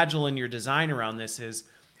more agile in your design around this is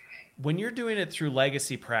when you're doing it through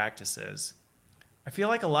legacy practices, I feel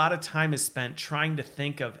like a lot of time is spent trying to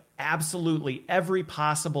think of absolutely every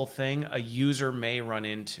possible thing a user may run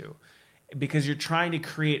into because you're trying to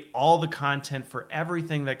create all the content for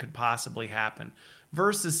everything that could possibly happen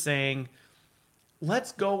versus saying,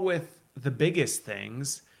 let's go with the biggest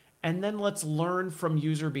things and then let's learn from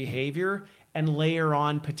user behavior and layer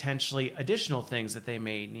on potentially additional things that they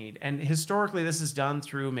may need. And historically, this is done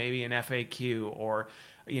through maybe an FAQ or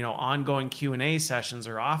ongoing Q&A sessions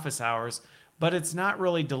or office hours, but it's not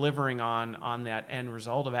really delivering on that end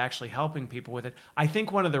result of actually helping people with it. I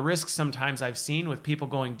think one of the risks sometimes I've seen with people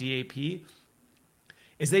going DAP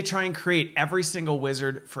is they try and create every single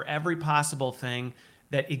wizard for every possible thing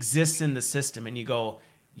that exists in the system. And you go,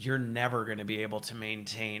 you're never going to be able to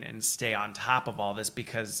maintain and stay on top of all this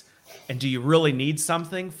and do you really need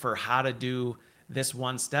something for how to do this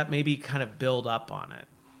one step? Maybe kind of build up on it.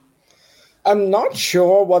 I'm not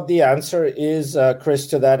sure what the answer is, Chris,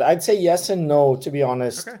 to that. I'd say yes and no, to be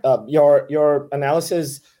honest. Okay. Your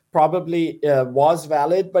analysis probably was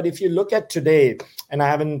valid. But if you look at today, and I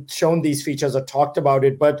haven't shown these features or talked about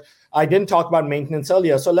it, but I didn't talk about maintenance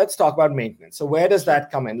earlier. So let's talk about maintenance. So where does that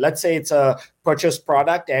come in? Let's say it's a purchased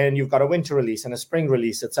product and you've got a winter release and a spring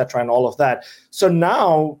release, et cetera, and all of that. So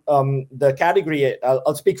now the category,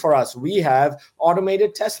 I'll speak for us, we have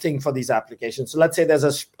automated testing for these applications. So let's say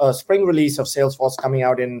there's a spring release of Salesforce coming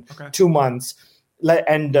out in 2 months.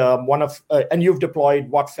 And and you've deployed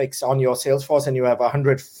Whatfix on your Salesforce and you have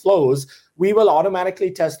 100 flows, we will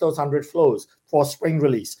automatically test those 100 flows for spring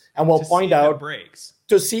release, and we'll point out breaks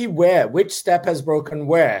to see which step has broken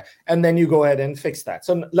where, and then you go ahead and fix that.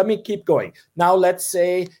 So let me keep going. Now, let's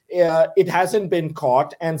say it hasn't been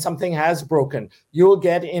caught and something has broken. You'll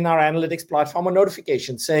get in our analytics platform a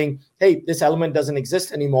notification saying, hey, this element doesn't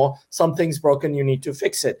exist anymore. Something's broken. You need to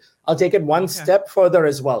fix it. I'll take it one step further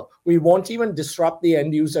as well. We won't even disrupt the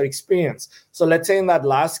end user experience. So let's say in that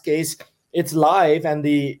last case, it's live and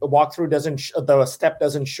the walkthrough the step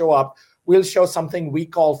doesn't show up. We'll show something we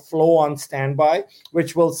call flow on standby,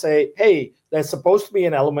 which will say, hey, there's supposed to be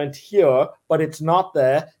an element here, but it's not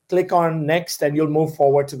there. Click on next and you'll move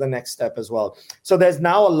forward to the next step as well. So there's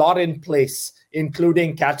now a lot in place,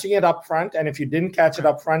 including catching it up front. And if you didn't catch it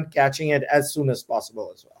up front, catching it as soon as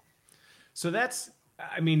possible as well. So that's,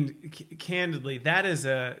 I mean, candidly, that is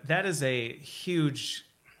a huge,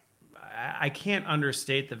 I can't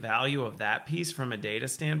understate the value of that piece from a data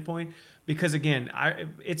standpoint. Because again,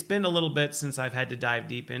 it's been a little bit since I've had to dive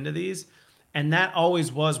deep into these. And that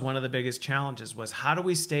always was one of the biggest challenges was how do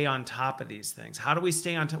we stay on top of these things? How do we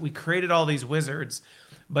stay on top? We created all these wizards,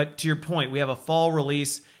 but to your point, we have a fall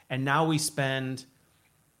release and now we spend,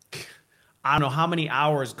 I don't know how many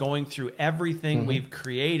hours going through everything we've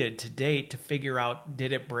created to date to figure out,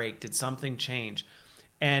 did it break? Did something change?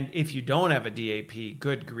 And if you don't have a DAP,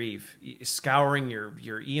 good grief, scouring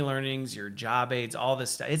your e-learnings, your job aids, all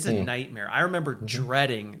this stuff, it's a nightmare. I remember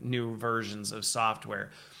dreading new versions of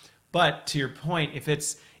software. But to your point,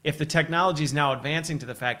 if the technology is now advancing to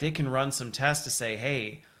the fact it can run some tests to say,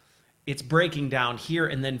 hey, it's breaking down here,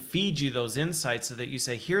 and then feed you those insights so that you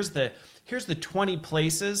say, here's the 20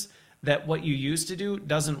 places that what you used to do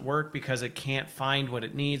doesn't work because it can't find what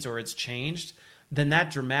it needs or it's changed, then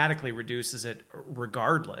that dramatically reduces it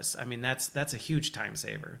regardless. I mean, that's a huge time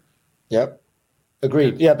saver. Yep.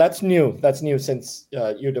 Agreed. Yeah, that's new. That's new since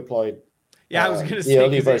you deployed I was going to say the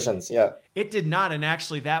early versions. It did not. And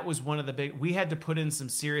actually, that was one of the big, we had to put in some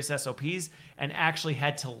serious SOPs and actually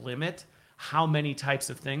had to limit how many types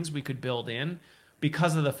of things we could build in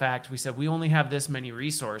because of the fact we said we only have this many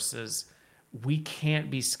resources. We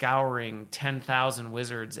can't be scouring 10,000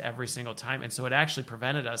 wizards every single time. And so it actually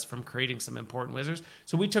prevented us from creating some important wizards.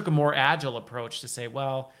 So we took a more agile approach to say,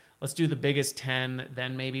 well, let's do the biggest 10,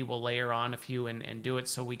 then maybe we'll layer on a few and do it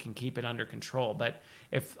so we can keep it under control. But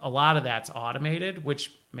if a lot of that's automated,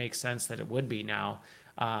 which makes sense that it would be now,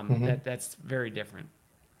 that's very different.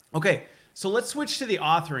 Okay, so let's switch to the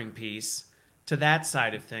authoring piece, to that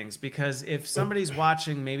side of things, because if somebody's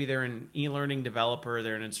watching, maybe they're an e-learning developer,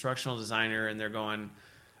 they're an instructional designer, and they're going,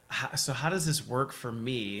 so how does this work for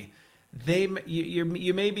me?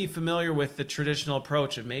 You may be familiar with the traditional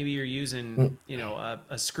approach of maybe you're using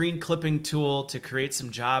a screen clipping tool to create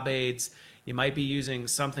some job aids. You might be using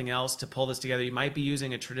something else to pull this together. You might be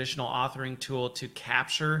using a traditional authoring tool to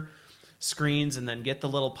capture screens and then get the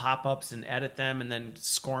little pop-ups and edit them and then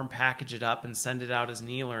SCORM package it up and send it out as an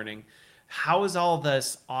e-learning. How is all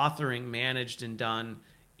this authoring managed and done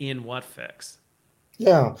in Whatfix?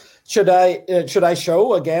 Yeah. Should I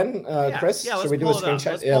show again, Chris? Yeah, should we do a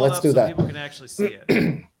screenshot? Let's do that. So people can actually see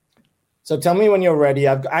it. So tell me when you're ready.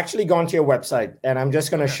 I've actually gone to your website, and I'm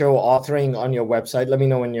just going to show authoring on your website. Let me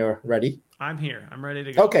know when you're ready. I'm here. I'm ready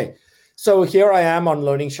to go. Okay. So here I am on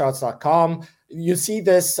learningshots.com. You see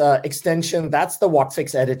this extension. That's the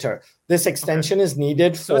Whatfix editor. This extension is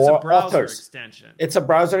needed for it's a browser authors. Extension. It's a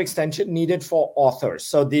browser extension needed for authors.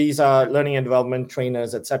 So these are learning and development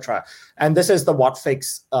trainers, etc. And this is the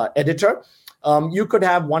Whatfix editor. You could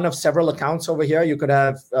have one of several accounts over here. You could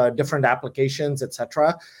have different applications,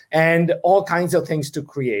 etc., and all kinds of things to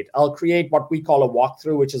create. I'll create what we call a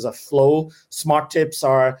walkthrough, which is a flow. Smart tips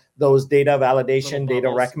are those data validation,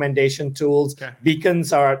 data recommendation tools. Okay.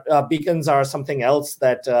 Beacons are something else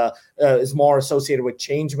that is more associated with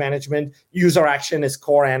change management. User action is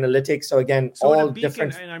core analytics. So again, all beacon,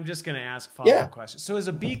 different. And I'm just going to ask follow-up questions. So is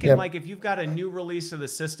a beacon like if you've got a new release of the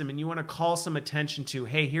system and you want to call some attention to,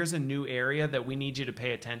 hey, here's a new area that we need you to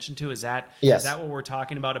pay attention to? Is that what we're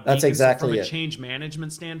talking about? A beacon? That's exactly so from a change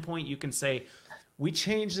management standpoint, you can say, we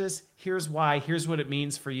changed this. Here's why. Here's what it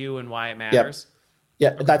means for you and why it matters.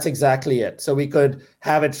 Yeah, Okay. that's exactly it. So we could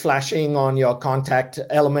have it flashing on your contact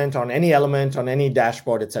element, on any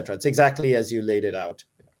dashboard, etc. It's exactly as you laid it out.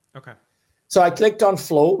 Okay. So I clicked on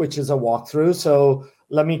flow, which is a walkthrough. So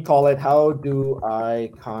let me call it, how do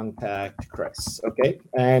I contact Chris? Okay.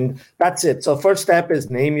 And that's it. So first step is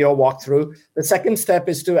name your walkthrough. The second step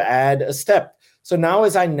is to add a step. So now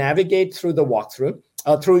as I navigate through the walkthrough,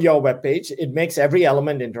 through your webpage, it makes every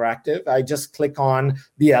element interactive. I just click on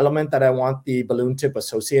the element that I want the balloon tip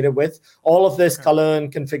associated with. All of this color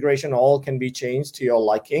and configuration all can be changed to your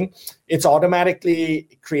liking. It's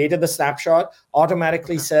automatically created the snapshot,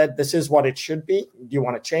 automatically said this is what it should be. Do you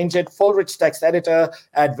want to change it? Full rich text editor,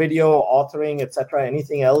 add video, authoring, etc.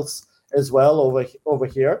 Anything else as well over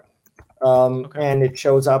here. And it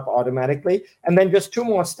shows up automatically. And then just two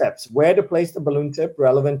more steps: where to place the balloon tip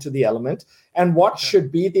relevant to the element, and what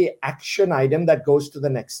should be the action item that goes to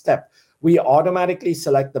the next step. We automatically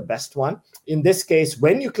select the best one. In this case,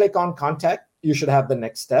 when you click on contact, you should have the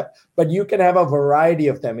next step, but you can have a variety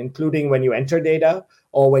of them, including when you enter data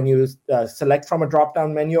or when you select from a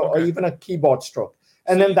drop-down menu or even a keyboard stroke.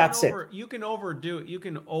 And so then that's it. You can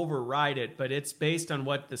override it, but it's based on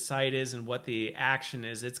what the site is and what the action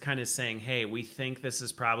is. It's kind of saying, hey, we think this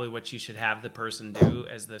is probably what you should have the person do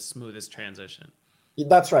as the smoothest transition.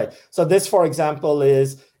 That's right. So this, for example,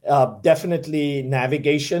 is definitely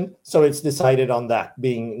navigation. So it's decided on that,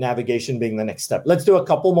 being navigation being the next step. Let's do a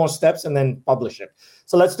couple more steps and then publish it.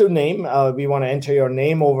 So let's do name. We want to enter your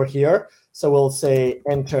name over here. So we'll say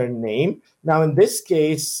enter name. Now in this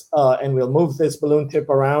case, and we'll move this balloon tip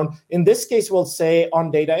around. In this case, we'll say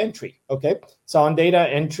on data entry. Okay. So on data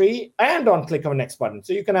entry and on click on next button.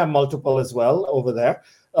 So you can have multiple as well over there.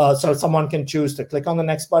 So someone can choose to click on the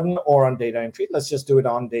next button or on data entry. Let's just do it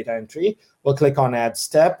on data entry. We'll click on add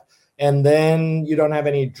step. And then you don't have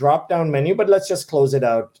any drop-down menu, but let's just close it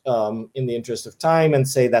out in the interest of time and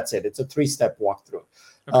say that's it. It's a 3-step walkthrough.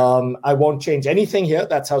 Okay. I won't change anything here.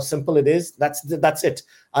 That's how simple it is. That's it.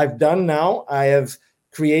 I've done now. I have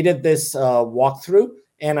created this walkthrough,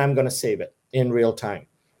 and I'm going to save it in real time.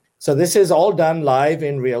 So this is all done live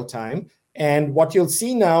in real time. And what you'll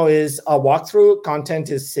see now is our walkthrough content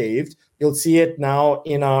is saved. You'll see it now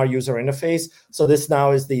in our user interface. So this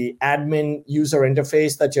now is the admin user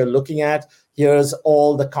interface that you're looking at. Here's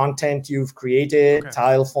all the content you've created,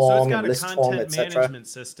 tile form, and list form, etc. So it's got a content management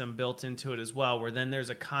system built into it as well, where then there's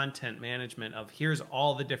a content management of here's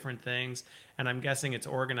all the different things. And I'm guessing it's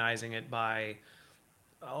organizing it by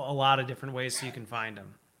a lot of different ways so you can find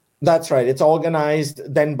them. That's right. It's organized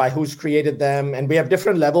then by who's created them. And we have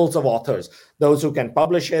different levels of authors, those who can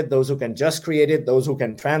publish it, those who can just create it, those who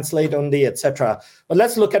can translate only, etc. But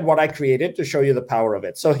let's look at what I created to show you the power of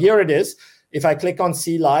it. So here it is. If I click on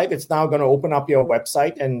See Live, it's now going to open up your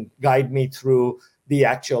website and guide me through the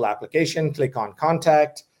actual application. Click on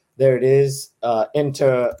Contact. There it is.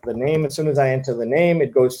 Enter the name. As soon as I enter the name,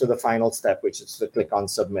 it goes to the final step, which is to click on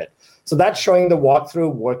Submit. So that's showing the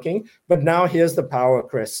walkthrough working. But now here's the power,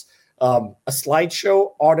 Chris. A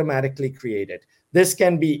slideshow automatically created. This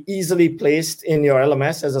can be easily placed in your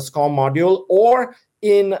LMS as a SCORM module or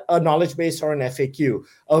in a knowledge base or an FAQ.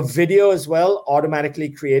 A video as well, automatically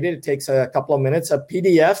created. It takes a couple of minutes. A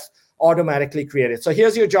PDF, automatically created. So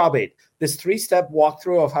here's your job aid. This 3-step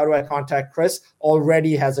walkthrough of how do I contact Chris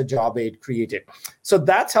already has a job aid created. So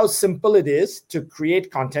that's how simple it is to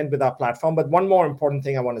create content with our platform. But one more important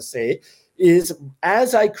thing I want to say is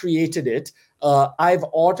as I created it, I've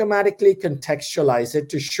automatically contextualized it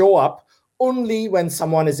to show up only when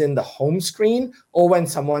someone is in the home screen or when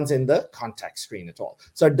someone's in the contact screen at all.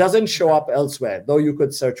 So it doesn't show up elsewhere, though you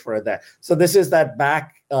could search for it there. So this is that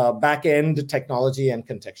back end technology and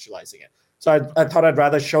contextualizing it. So I thought I'd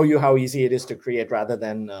rather show you how easy it is to create rather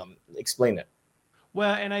than explain it.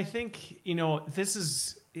 Well, and I think, this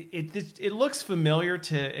is, it looks familiar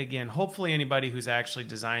to, again, hopefully anybody who's actually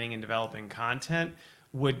designing and developing content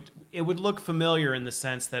would look familiar in the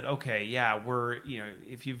sense that, okay, yeah,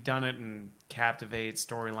 if you've done it in Captivate,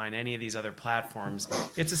 Storyline, any of these other platforms,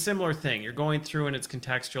 it's a similar thing. You're going through and it's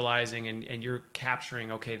contextualizing and you're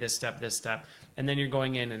capturing, okay, this step, and then you're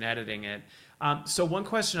going in and editing it. So one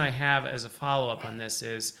question I have as a follow-up on this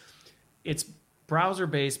is, it's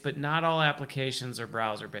browser-based, but not all applications are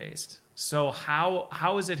browser-based. So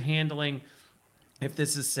how is it handling, if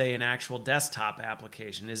this is, say, an actual desktop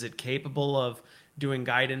application? Is it capable of doing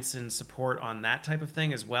guidance and support on that type of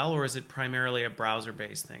thing as well, or is it primarily a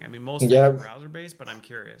browser-based thing? I mean, most things are browser-based, but I'm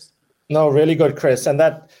curious. No, really good, Chris. And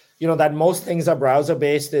that, that most things are browser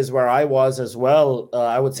based is where I was as well.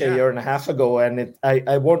 I would say a Yeah. year and a half ago, and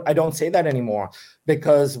I don't say that anymore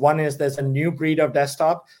because one is there's a new breed of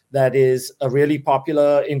desktop that is really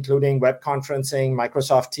popular, including web conferencing,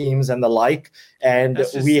 Microsoft Teams, and the like. And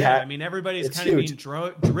That's just we it. have I mean, everybody's it's kind of being huge.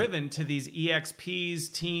 driven to these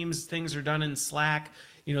EXPs, Teams, things are done in Slack,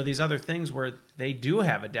 these other things where they do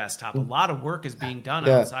have a desktop. A lot of work is being done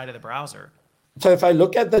Yeah. outside of the browser. So if I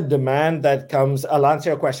look at the demand that comes, I'll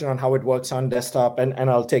answer your question on how it works on desktop, and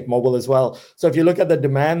I'll take mobile as well. So if you look at the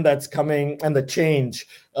demand that's coming and the change,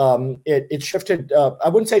 it shifted. I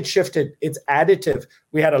wouldn't say it shifted. It's additive.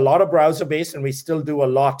 We had a lot of browser based, and we still do a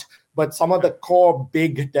lot. But some of Okay. the core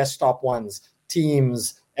big desktop ones,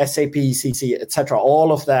 Teams, SAP, CC, etc.,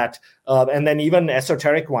 all of that, and then even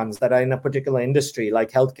esoteric ones that are in a particular industry like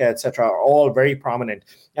healthcare, etc., are all very prominent.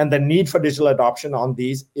 And the need for digital adoption on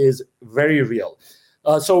these is very real.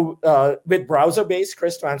 So with browser-based,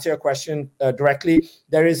 Chris, to answer your question directly,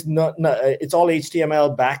 there is it's all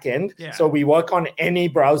HTML backend. Yeah. So we work on any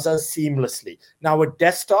browser seamlessly. Now with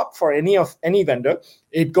desktop, for any vendor,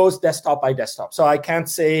 it goes desktop by desktop. So I can't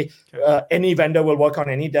say any vendor will work on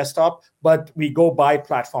any desktop, but we go by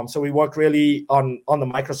platform. So we work really on the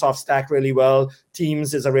Microsoft stack really well.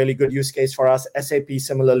 Teams is a really good use case for us. SAP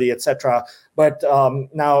similarly, etc. But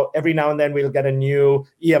now every now and then we'll get a new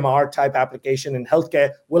EMR type application in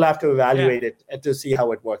healthcare. We'll have to evaluate it to see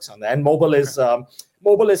how it works on there. And mobile is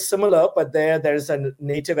similar, but there's a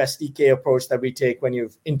native SDK approach that we take when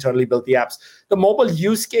you've internally built the apps. The mobile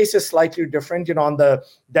use case is slightly different. On the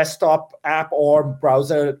desktop app or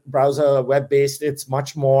browser web-based, it's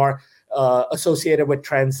much more associated with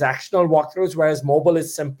transactional walkthroughs, whereas mobile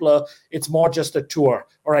is simpler. It's more just a tour.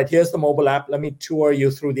 All right, here's the mobile app. Let me tour you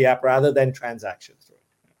through the app rather than transaction through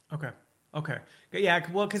it. Okay. Yeah.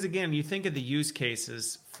 Well, because again, you think of the use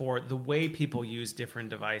cases for the way people use different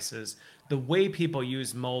devices, the way people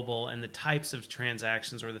use mobile, and the types of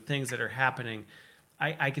transactions or the things that are happening.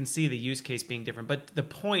 I can see the use case being different. But the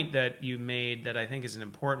point that you made that I think is an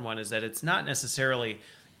important one is that it's not necessarily.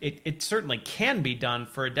 It certainly can be done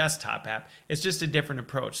for a desktop app. It's just a different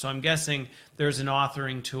approach. So I'm guessing there's an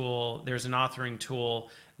authoring tool. There's an authoring tool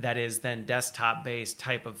that is then desktop based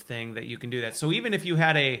type of thing that you can do that. So even if you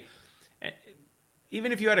had a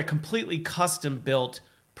completely custom built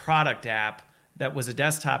product app that was a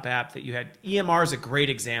desktop app that you had, EMR is a great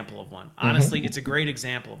example of one. Honestly, it's a great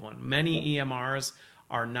example of one. Many EMRs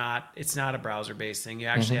it's not a browser based thing. You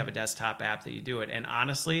actually have a desktop app that you do it. And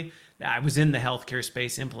honestly, I was in the healthcare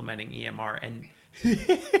space implementing EMR, and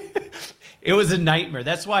it was a nightmare.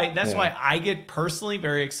 That's why I get personally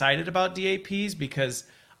very excited about DAPs, because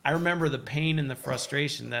I remember the pain and the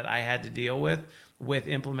frustration that I had to deal with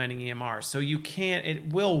implementing EMR. So it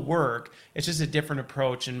will work. It's just a different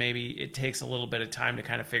approach, and maybe it takes a little bit of time to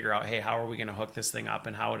kind of figure out, hey, how are we going to hook this thing up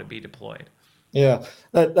and how would it be deployed? Yeah,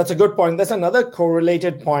 that's a good point. There's another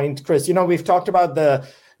correlated point, Chris. You've talked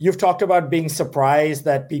about being surprised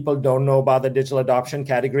that people don't know about the digital adoption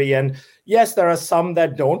category. And yes, there are some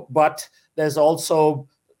that don't, but there's also,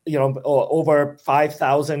 over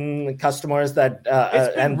 5,000 customers that,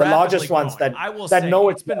 and the largest growing. ones that, I will that say know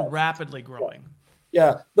it's been rapidly growing.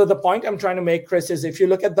 Yeah. The point I'm trying to make, Chris, is if you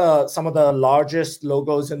look at some of the largest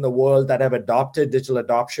logos in the world that have adopted digital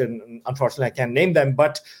adoption, unfortunately, I can't name them,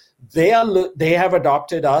 but they have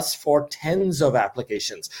adopted us for tens of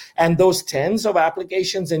applications. And those tens of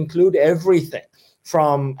applications include everything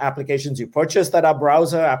from applications you purchase that are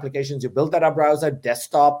browser, applications you build that are browser,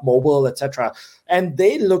 desktop, mobile, etc. And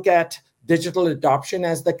they look at digital adoption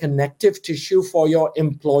as the connective tissue for your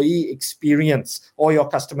employee experience or your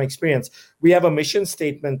customer experience. We have a mission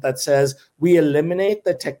statement that says we eliminate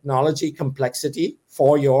the technology complexity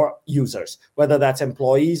for your users, whether that's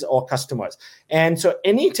employees or customers. And so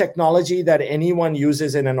any technology that anyone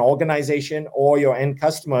uses in an organization or your end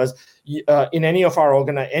customers, in any of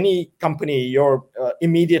any company, you're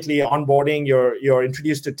immediately onboarding, you're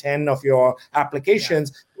introduced to 10 of your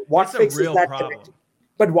applications. Yeah. What fixes that problem?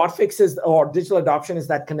 But what fixes or digital adoption is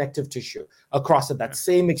that connective tissue across it, that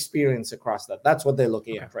same experience across that. That's what they're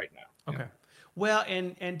looking at right now. Okay. Well,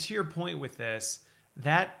 and to your point with this,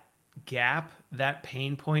 that gap, that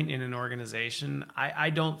pain point in an organization,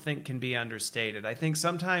 I don't think can be understated. I think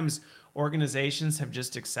sometimes organizations have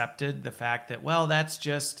just accepted the fact that, well, that's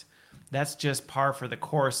just par for the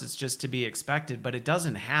course. It's just to be expected, but it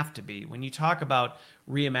doesn't have to be. When you talk about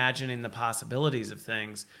reimagining the possibilities of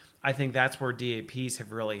things, I think that's where DAPs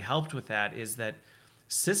have really helped with that, is that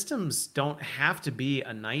systems don't have to be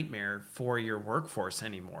a nightmare for your workforce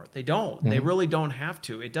anymore. They don't. They really don't have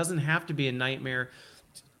to. It doesn't have to be a nightmare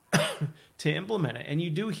to implement it. And you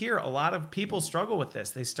do hear a lot of people struggle with this.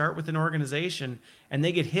 They start with an organization and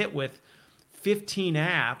they get hit with 15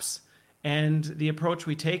 apps. And the approach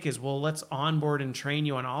we take is, well, let's onboard and train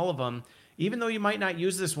you on all of them, even though you might not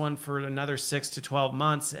use this one for another 6 to 12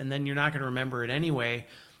 months, and then you're not going to remember it anyway.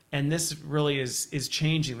 And this really is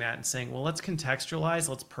changing that and saying, well, let's contextualize,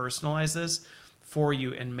 let's personalize this for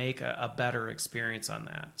you and make a better experience on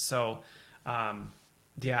that. So,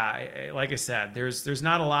 yeah, like I said, there's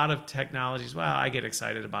not a lot of technologies. Well, I get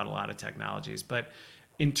excited about a lot of technologies, but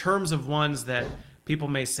in terms of ones that people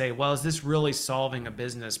may say, well, is this really solving a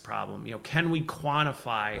business problem? You know, can we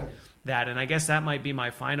quantify that? And I guess that might be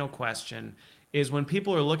my final question, is when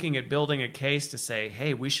people are looking at building a case to say,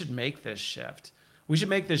 hey, we should make this shift. We should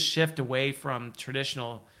make this shift away from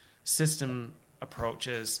traditional system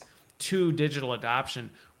approaches to digital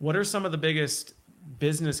adoption. What are some of the biggest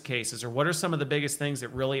business cases, or what are some of the biggest things that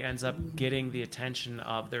really ends up getting the attention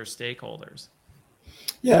of their stakeholders?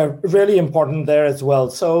 Yeah, really important there as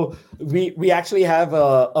well. So we actually have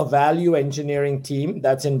a value engineering team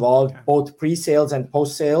that's involved both pre-sales and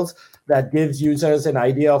post-sales, that gives users an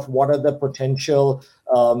idea of what are the potential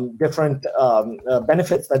different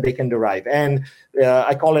benefits that they can derive. And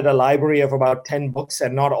I call it a library of about 10 books,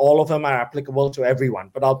 and not all of them are applicable to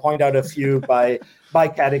everyone, but I'll point out a few by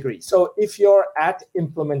category. So if you're at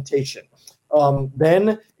implementation,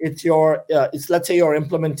 then it's let's say you're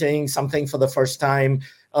implementing something for the first time.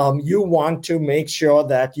 You want to make sure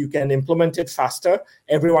that you can implement it faster.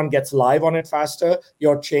 Everyone gets live on it faster.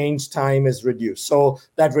 Your change time is reduced. So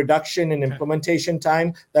that reduction in implementation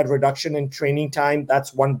time, that reduction in training time,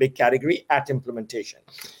 that's one big category at implementation.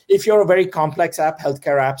 If you're a very complex app,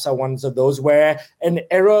 healthcare apps are ones of those where an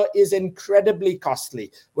error is incredibly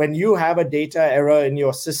costly. When you have a data error in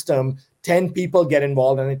your system, 10 people get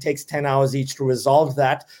involved and it takes 10 hours each to resolve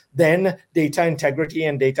that, then data integrity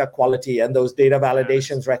and data quality and those data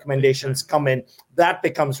validations, recommendations come in. That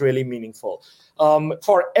becomes really meaningful.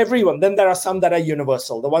 For everyone, then there are some that are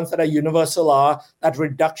universal. The ones that are universal are that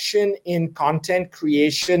reduction in content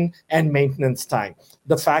creation and maintenance time.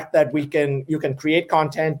 The fact that you can create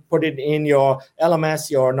content, put it in your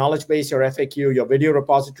LMS, your knowledge base, your FAQ, your video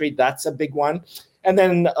repository, that's a big one. And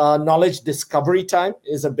then knowledge discovery time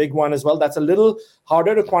is a big one as well. That's a little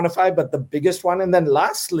harder to quantify, but the biggest one. And then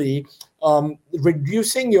lastly,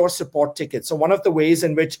 reducing your support tickets. So one of the ways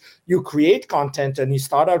in which you create content and you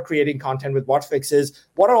start out creating content with WhatFix is,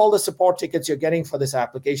 what are all the support tickets you're getting for this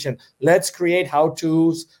application? Let's create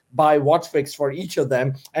how-tos by WhatFix for each of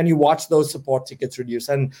them, and you watch those support tickets reduce.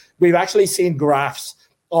 And we've actually seen graphs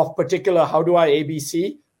of particular how do I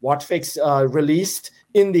ABC, WhatFix released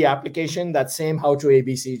in the application, that same how to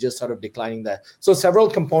ABC just sort of declining there. So several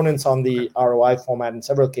components on the ROI format and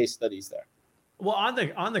several case studies there. Well,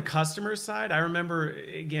 on the customer side, I remember,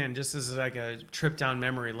 again, just as like a trip down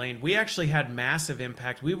memory lane, we actually had massive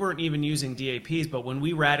impact. We weren't even using DAPs, but when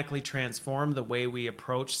we radically transformed the way we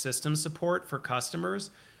approach system support for customers,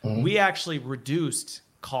 we actually reduced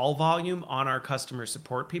call volume on our customer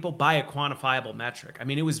support people by a quantifiable metric. I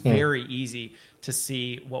mean, it was very easy to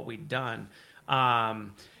see what we'd done.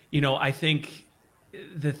 I think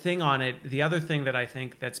the thing on it, the other thing that I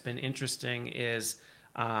think that's been interesting is,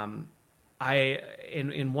 in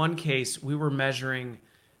one case, we were measuring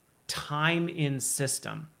time in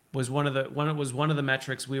system was one of the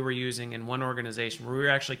metrics we were using in one organization, where we were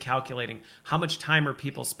actually calculating how much time are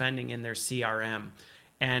people spending in their CRM.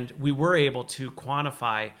 And we were able to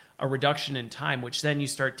quantify a reduction in time, which then you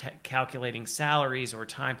start calculating salaries or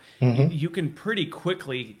time. You can pretty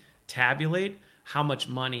quickly tabulate how much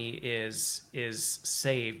money is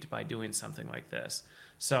saved by doing something like this.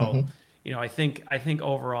 So, I think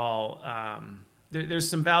overall there's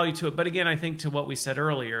some value to it. But again, I think to what we said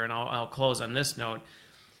earlier, and I'll close on this note,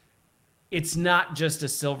 it's not just a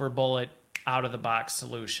silver bullet out of the box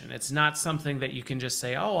solution. It's not something that you can just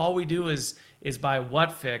say, oh, all we do is buy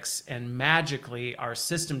WhatFix and magically our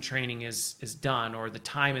system training is done, or the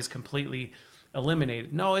time is completely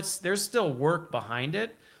eliminated. No, there's still work behind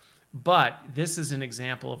it. But this is an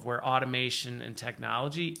example of where automation and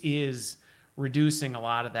technology is reducing a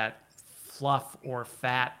lot of that fluff or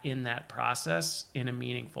fat in that process in a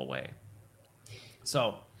meaningful way.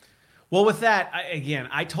 So, well, with that,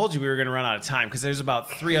 I told you we were going to run out of time because there's about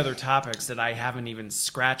 3 other topics that I haven't even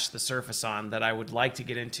scratched the surface on that I would like to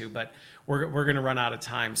get into, but we're going to run out of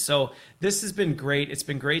time. So this has been great. It's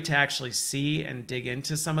been great to actually see and dig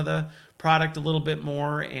into some of the product a little bit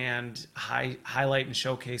more and highlight and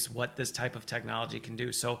showcase what this type of technology can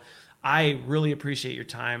do. So I really appreciate your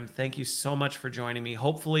time. Thank you so much for joining me.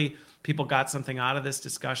 Hopefully people got something out of this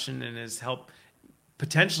discussion and has helped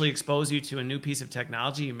potentially expose you to a new piece of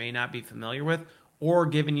technology you may not be familiar with, or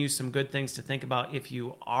given you some good things to think about if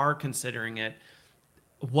you are considering it,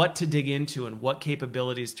 what to dig into and what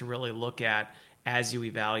capabilities to really look at as you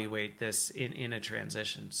evaluate this in a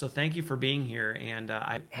transition. So thank you for being here, and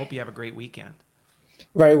I hope you have a great weekend.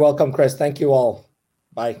 Very welcome, Chris. Thank you all.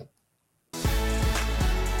 Bye.